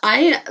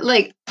 I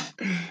like.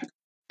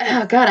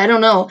 Oh God, I don't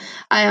know.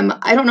 I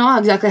don't know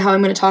exactly how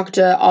I'm going to talk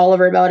to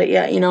Oliver about it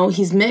yet. You know,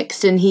 he's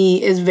mixed and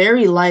he is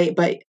very light,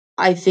 but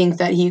I think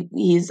that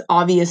he's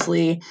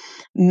obviously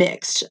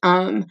mixed.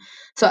 So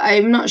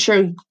I'm not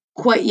sure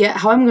quite yet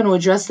how I'm going to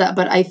address that,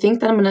 but I think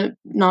that I'm going to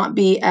not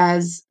be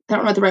as, I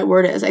don't know what the right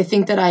word is. I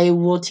think that I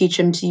will teach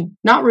him to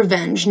not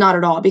revenge, not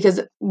at all, because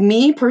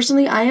me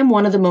personally, I am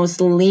one of the most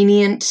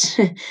lenient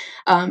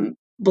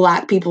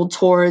Black people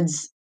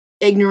towards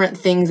ignorant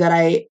things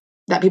that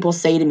people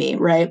say to me,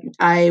 right?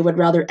 I would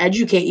rather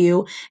educate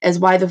you as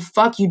why the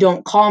fuck you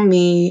don't call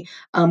me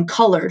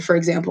colored, for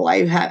example.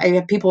 I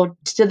have people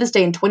to this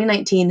day in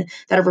 2019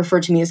 that have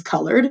referred to me as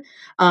colored.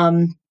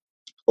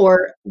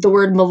 Or the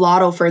word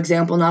mulatto, for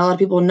example. Not a lot of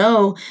people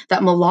know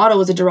that mulatto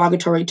is a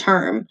derogatory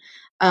term.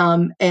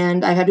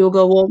 And I've had people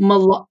go,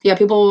 well,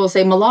 people will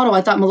say mulatto.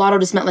 I thought mulatto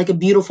just meant like a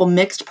beautiful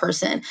mixed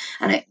person.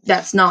 And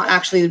that's not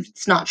actually,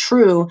 it's not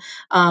true.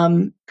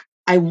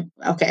 I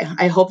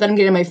hope that I'm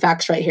getting my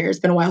facts right here. It's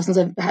been a while since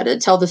I've had to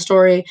tell the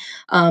story.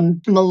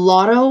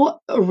 Mulatto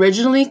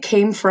originally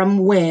came from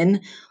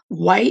when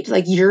white,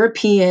 like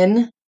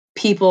European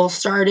people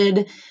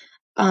started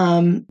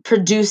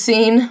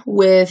producing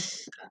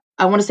with,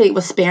 I want to say it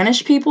was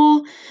Spanish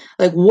people,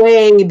 like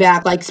way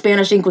back, like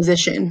Spanish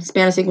Inquisition,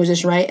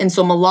 right? And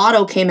so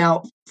mulatto came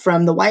out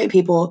from the white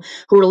people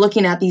who were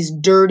looking at these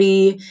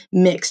dirty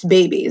mixed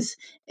babies.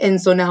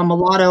 And so now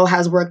mulatto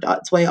has worked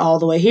its way all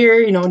the way here.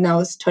 You know, now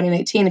it's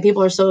 2019 and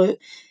people are so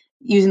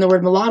using the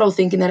word mulatto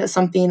thinking that it's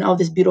something, oh,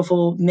 this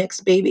beautiful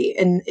mixed baby.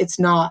 And it's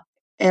not.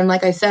 And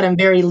like I said, I'm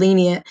very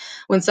lenient.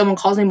 When someone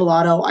calls me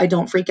mulatto, I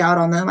don't freak out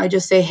on them. I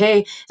just say,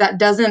 hey, that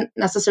doesn't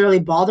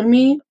necessarily bother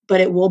me, but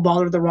it will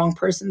bother the wrong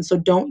person. So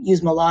don't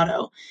use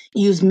mulatto.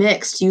 Use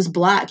mixed, use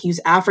Black, use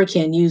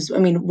African,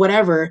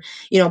 whatever.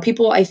 You know,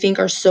 people I think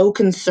are so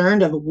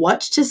concerned of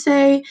what to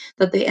say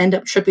that they end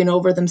up tripping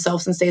over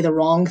themselves and say the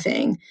wrong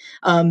thing.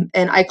 And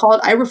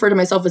I refer to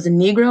myself as a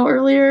Negro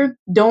earlier.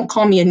 Don't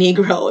call me a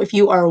Negro. If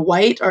you are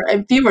white or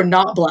if you are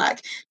not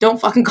Black, don't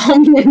fucking call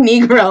me a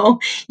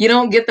Negro. You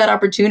don't get that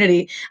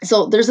opportunity.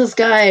 So there's this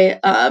guy,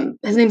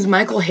 his name's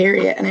Michael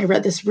Harriot, and I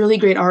read this really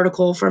great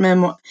article from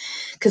him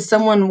because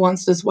someone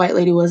once, this white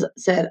lady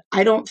said,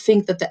 I don't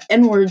think that the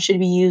N-word should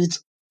be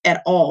used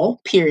at all,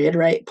 period,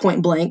 right?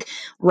 Point blank,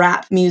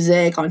 rap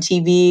music on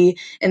TV.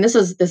 And this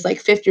is this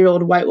like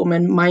 50-year-old white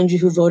woman, mind you,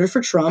 who voted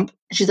for Trump.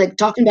 She's like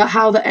talking about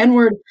how the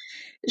N-word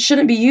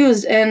shouldn't be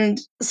used. And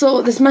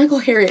so this Michael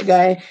Harriot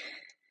guy,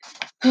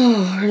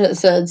 it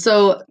said,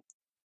 so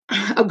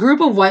a group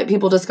of white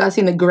people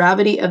discussing the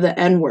gravity of the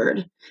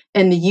N-word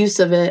and the use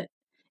of it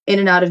in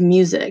and out of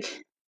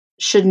music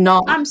should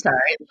not. I'm sorry.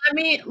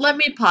 Let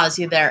me pause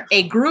you there.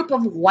 A group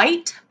of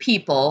white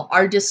people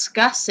are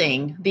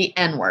discussing the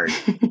N-word.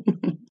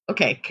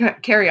 Okay,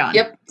 carry on.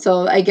 Yep.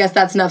 So I guess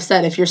that's enough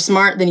said. If you're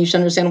smart, then you should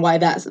understand why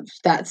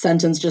that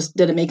sentence just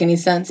didn't make any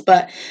sense.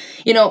 But,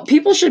 you know,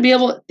 people should be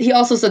able, he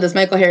also said this,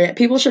 Michael Harriot,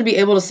 people should be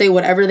able to say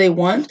whatever they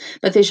want,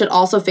 but they should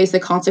also face the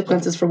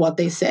consequences for what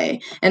they say.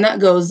 And that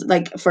goes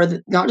like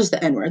for not just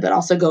the N-word, that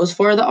also goes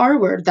for the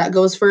R-word. That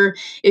goes for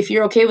if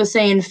you're okay with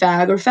saying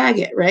fag or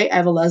faggot, right? I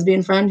have a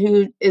lesbian friend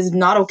who is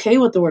not okay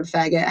with the word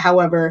faggot.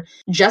 However,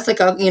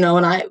 Jessica, you know,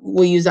 and I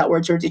will use that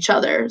word towards each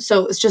other.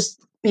 So it's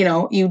just, you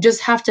know, you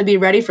just have to be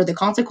ready for the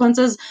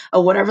consequences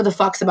of whatever the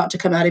fuck's about to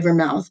come out of your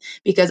mouth.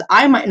 Because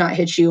I might not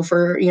hit you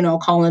for, you know,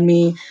 calling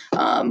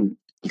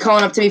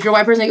up to me if you're a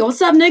white person, you go, what's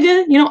up,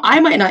 nigga? You know, I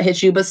might not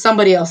hit you, but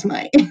somebody else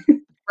might.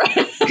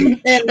 And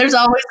there's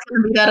always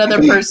going to be that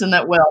other person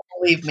that will,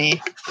 believe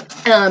me.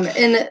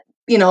 And,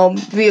 you know,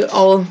 we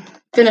all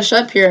finish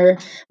up here,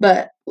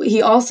 but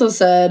he also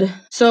said,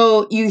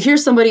 so you hear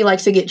somebody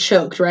likes to get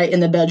choked, right, in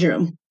the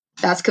bedroom.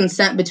 That's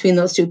consent between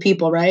those two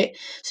people, right?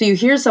 So you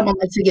hear someone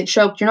likes to get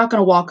choked, you're not going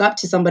to walk up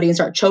to somebody and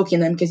start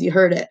choking them because you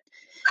heard it.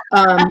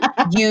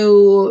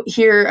 You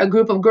hear a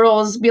group of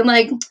girls being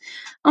like,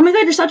 oh my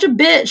God, you're such a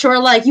bitch, or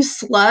like, you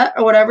slut,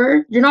 or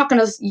whatever, you're not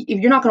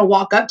gonna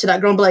walk up to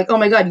that girl and be like, oh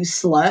my God, you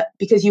slut,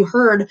 because you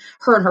heard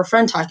her and her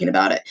friend talking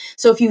about it.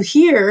 So if you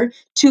hear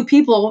two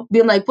people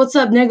being like, what's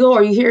up, nigga,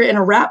 or you hear it in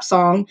a rap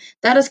song,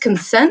 that is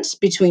consent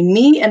between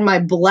me and my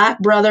black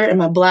brother and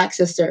my black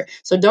sister.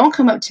 So don't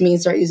come up to me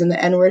and start using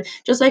the N-word,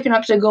 just like you're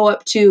not gonna go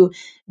up to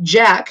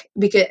Jack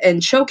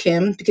and choke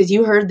him because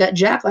you heard that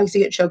Jack likes to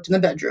get choked in the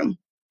bedroom.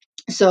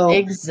 So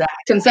Exactly.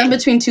 consent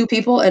between two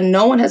people, and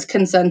no one has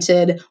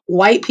consented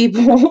white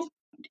people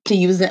to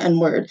use the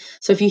N-word.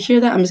 So if you hear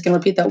that, I'm just going to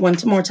repeat that one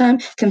more time.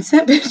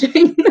 Consent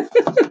between...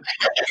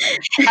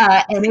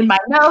 and in my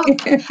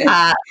notes,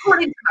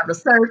 according to my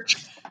research,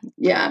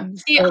 yeah.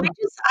 see,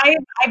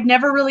 I've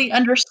never really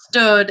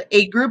understood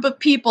a group of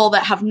people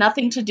that have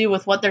nothing to do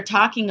with what they're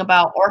talking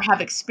about or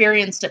have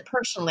experienced it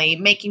personally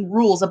making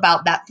rules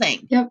about that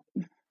thing. Yep.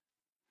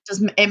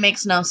 It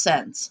makes no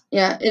sense.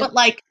 Yeah. But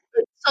like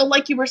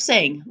you were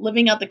saying,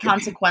 living out the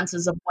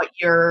consequences of what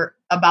you're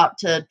about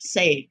to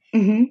say.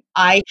 Mm-hmm.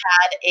 I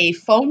had a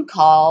phone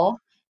call,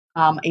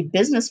 a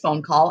business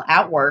phone call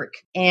at work,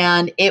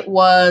 and it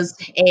was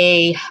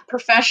a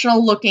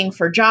professional looking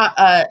for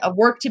a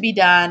work to be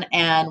done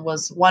and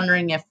was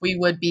wondering if we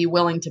would be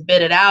willing to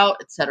bid it out,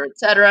 et cetera, et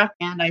cetera.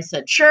 And I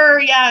said, sure,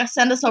 yeah,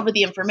 send us over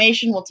the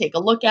information. We'll take a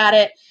look at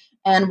it,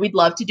 and we'd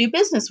love to do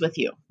business with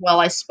you. Well,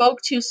 I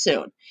spoke too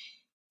soon.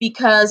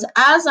 Because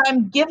as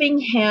I'm giving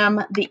him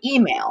the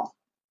email,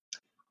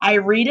 I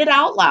read it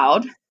out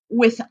loud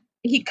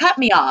he cut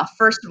me off,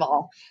 first of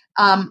all.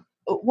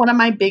 One of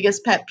my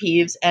biggest pet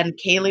peeves, and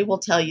Kaylee will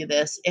tell you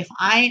this, if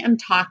I am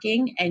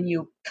talking and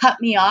you cut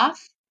me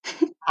off,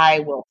 I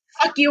will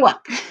fuck you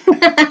up.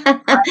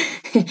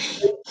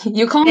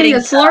 You call me a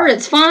slur,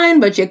 it's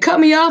fine, but you cut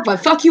me off, I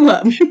fuck you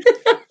up.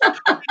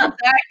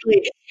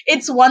 Exactly.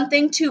 It's one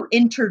thing to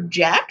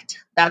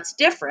interject. That's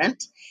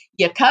different.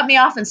 You cut me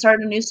off and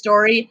start a new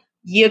story,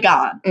 you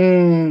gone.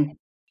 Mm.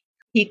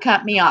 He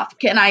cut me off.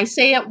 Can I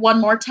say it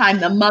one more time?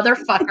 The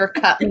motherfucker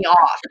cut me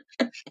off.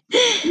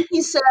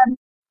 He said,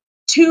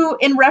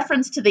 in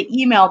reference to the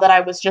email that I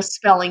was just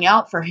spelling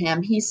out for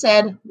him, he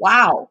said,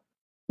 wow,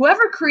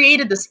 whoever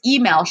created this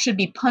email should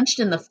be punched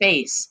in the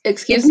face.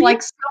 Excuse me?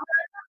 Like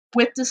someone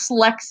with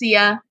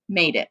dyslexia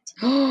made it.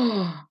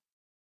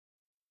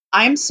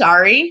 I'm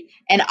sorry.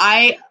 And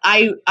I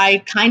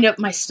kind of,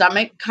 my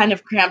stomach kind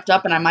of cramped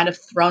up and I might have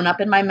thrown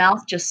up in my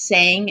mouth just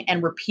saying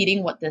and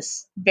repeating what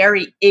this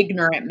very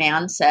ignorant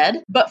man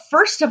said. But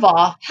first of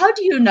all, how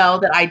do you know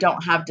that I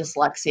don't have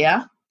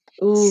dyslexia?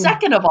 Ooh.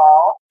 Second of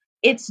all,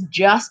 it's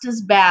just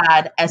as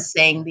bad as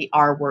saying the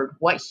R word.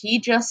 What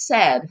he just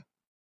said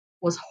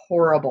was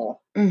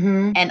horrible.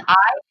 Mm-hmm. And I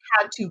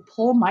had to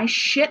pull my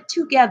shit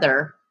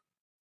together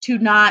to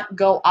not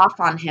go off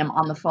on him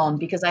on the phone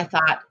because I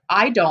thought,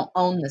 I don't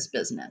own this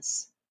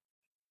business.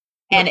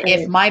 And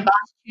if my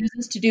boss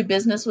chooses to do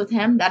business with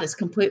him, that is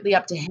completely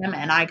up to him.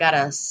 And I got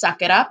to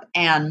suck it up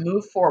and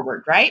move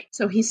forward, right?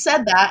 So he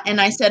said that. And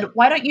I said,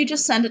 why don't you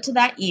just send it to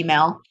that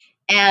email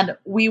and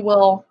we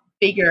will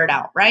figure it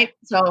out, right?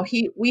 So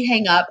we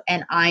hang up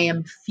and I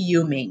am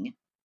fuming.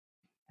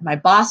 My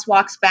boss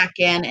walks back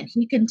in and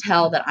he can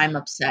tell that I'm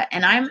upset.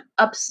 And I'm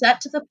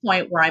upset to the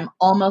point where I'm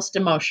almost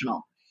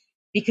emotional.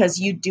 Because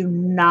you do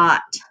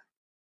not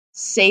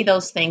say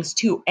those things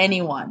to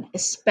anyone,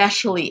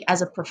 especially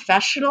as a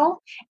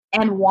professional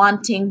and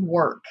wanting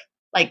work.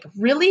 Like,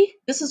 really?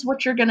 This is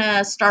what you're going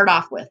to start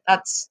off with?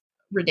 That's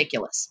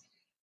ridiculous.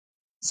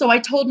 So I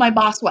told my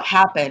boss what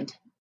happened.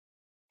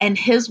 And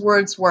his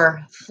words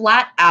were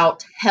flat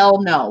out,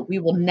 hell no, we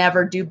will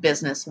never do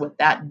business with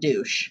that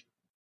douche.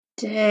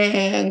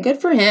 Dang, good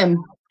for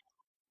him.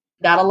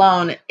 That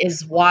alone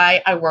is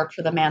why I work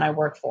for the man I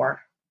work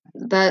for.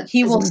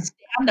 He will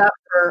stand up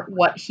for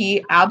what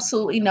he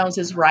absolutely knows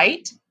is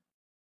right.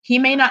 He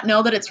may not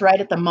know that it's right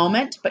at the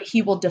moment, but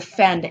he will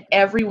defend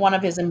every one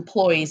of his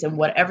employees and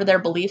whatever their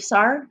beliefs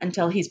are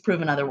until he's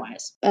proven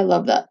otherwise. I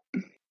love that.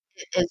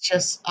 It's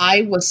just,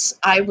 I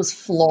was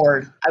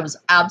floored. I was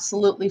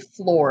absolutely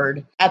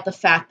floored at the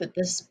fact that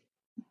this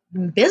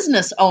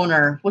business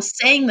owner was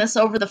saying this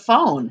over the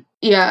phone.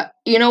 Yeah.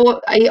 You know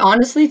what? I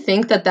honestly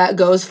think that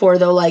goes for,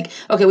 though, like,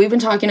 okay, we've been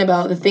talking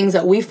about the things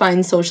that we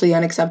find socially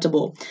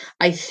unacceptable.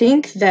 I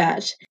think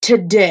that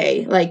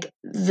today, like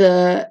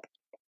the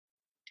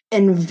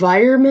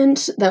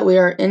environment that we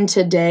are in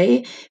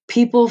today,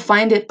 people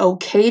find it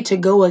okay to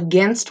go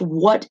against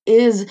what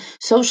is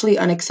socially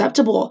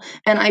unacceptable.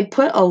 And I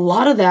put a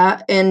lot of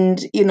that, and,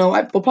 you know,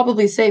 I will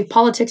probably save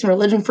politics and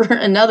religion for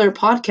another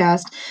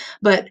podcast,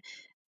 but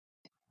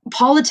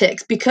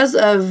politics, because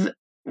of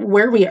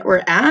where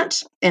we're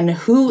at and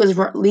who is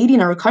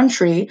leading our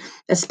country,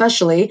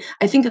 especially,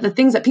 I think that the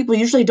things that people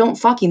usually don't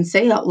fucking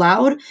say out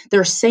loud,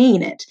 they're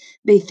saying it.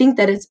 They think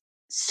that it's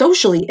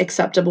socially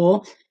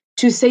acceptable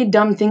to say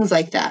dumb things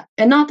like that.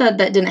 And not that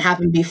that didn't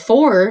happen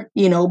before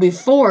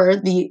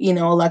the,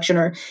 election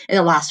or in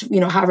the last,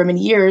 however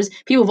many years,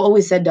 people have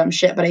always said dumb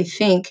shit. But I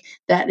think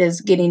that is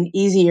getting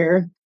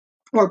easier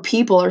or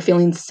people are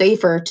feeling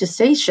safer to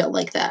say shit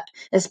like that,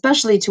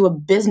 especially to a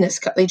business,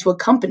 to a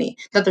company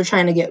that they're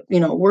trying to get,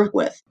 work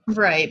with.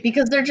 Right.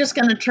 Because they're just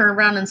going to turn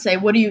around and say,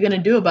 what are you going to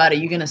do about it?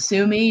 You're going to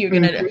sue me? You're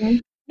going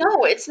to.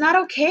 No, it's not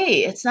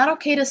okay. It's not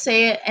okay to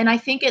say it. And I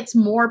think it's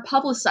more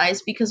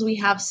publicized because we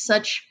have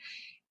such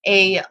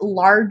a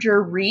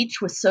larger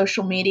reach with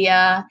social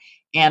media,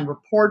 and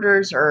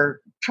reporters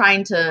are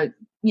trying to,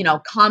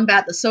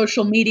 combat the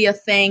social media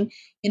thing.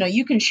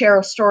 You can share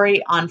a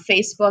story on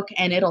Facebook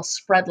and it'll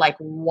spread like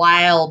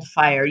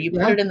wildfire. You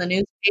put it in the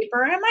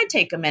newspaper and it might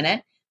take a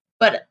minute,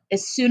 but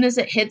as soon as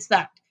it hits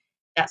that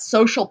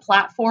social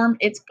platform,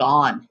 it's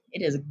gone.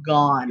 It is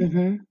gone.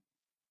 Mm-hmm.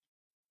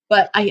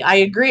 But I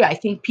agree. I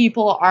think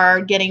people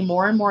are getting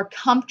more and more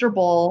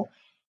comfortable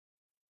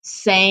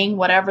saying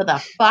whatever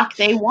the fuck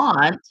they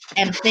want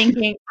and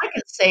thinking, I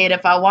can say it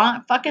if I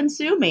want, fucking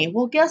sue me.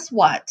 Well, guess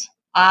what?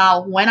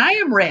 When I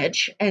am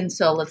rich, and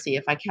so let's see,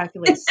 if I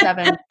calculate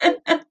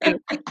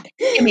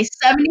give me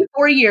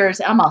 74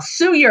 years, I'm gonna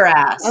sue your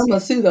ass. I'm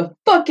gonna sue the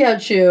fuck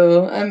out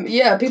you.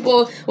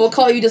 People will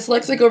call you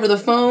dyslexic over the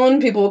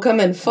phone. People will come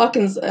and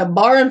fucking a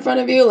bar in front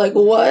of you. Like,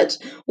 what?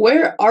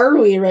 Where are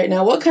we right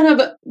now? What kind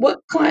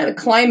of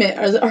climate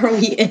are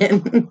we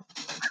in?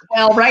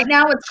 Well, right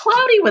now it's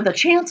cloudy with a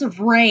chance of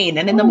rain,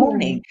 and in the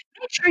morning,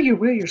 make sure you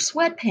wear your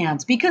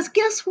sweatpants because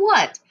guess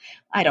what?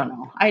 I don't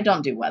know. I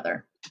don't do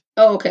weather.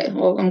 Oh, okay.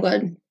 Well, I'm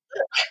glad.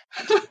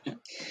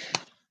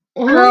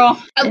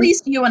 Girl, at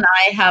least you and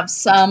I have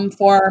some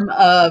form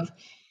of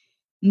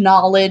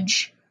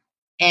knowledge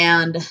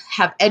and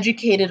have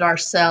educated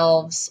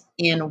ourselves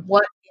in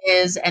what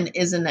is and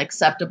isn't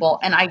acceptable.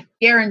 And I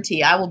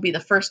guarantee, I will be the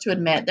first to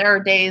admit, there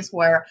are days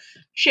where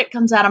shit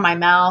comes out of my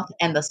mouth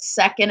and the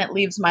second it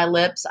leaves my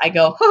lips, I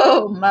go,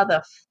 oh,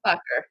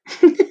 motherfucker.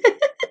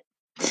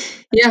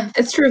 Yeah,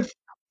 it's true.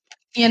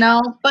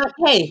 But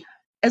hey,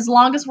 as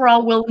long as we're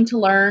all willing to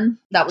learn,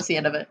 that was the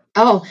end of it.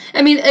 Oh,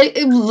 I mean,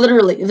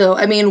 literally though.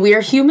 I mean, we are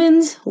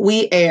humans.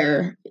 We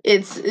err.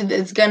 It's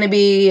just gonna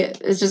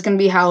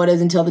be how it is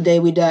until the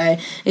day we die.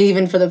 And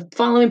even for the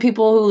following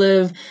people who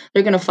live,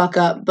 they're gonna fuck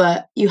up.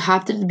 But you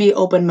have to be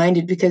open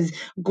minded because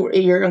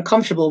you're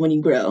uncomfortable when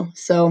you grow.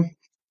 So,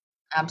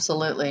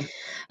 absolutely.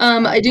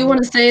 I do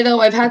want to say though,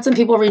 I've had some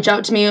people reach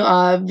out to me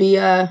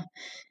via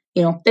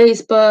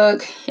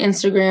Facebook,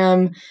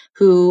 Instagram,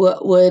 who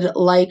would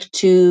like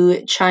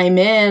to chime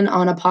in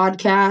on a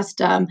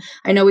podcast.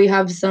 I know we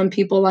have some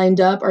people lined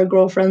up, our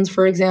girlfriends,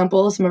 for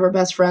example, some of our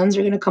best friends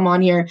are going to come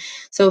on here.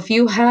 So if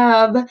you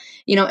have,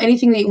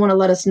 anything that you want to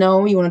let us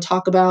know, you want to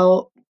talk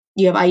about,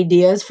 you have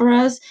ideas for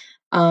us,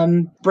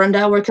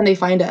 Brenda, where can they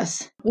find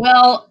us?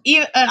 Well,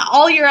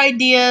 all your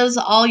ideas,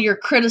 all your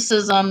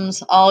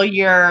criticisms, all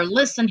your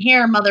listen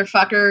here,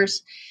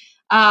 motherfuckers,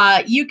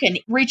 you can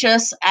reach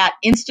us at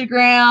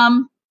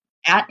Instagram.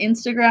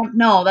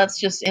 No, that's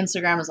just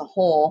Instagram as a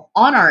whole.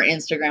 On our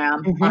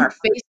Instagram, on our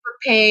Facebook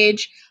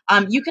page.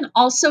 You can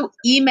also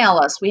email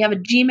us. We have a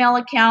Gmail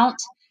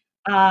account.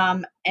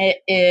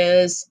 It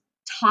is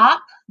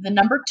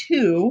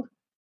top2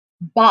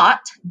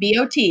 bot,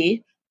 BOT,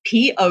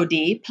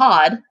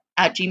 pod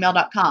at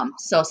gmail.com.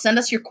 So send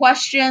us your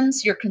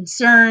questions, your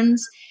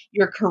concerns,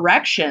 your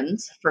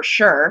corrections for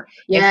sure.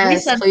 Yes, if we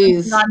said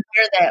please. something on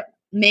here that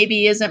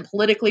maybe isn't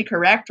politically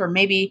correct, or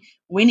maybe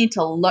we need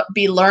to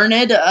be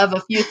learned of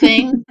a few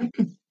things,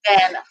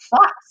 then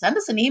send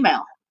us an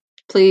email.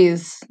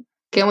 Please.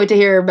 Can't wait to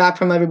hear back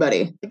from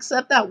everybody.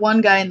 Except that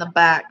one guy in the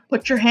back.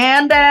 Put your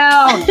hand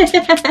down.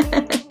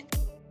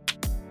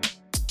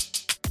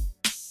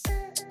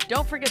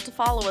 Don't forget to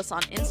follow us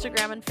on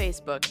Instagram and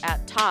Facebook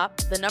at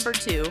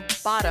top2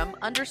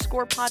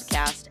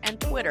 bottom_podcast and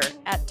Twitter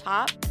at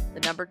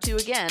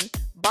top2 again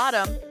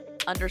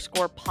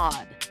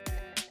bottom_pod.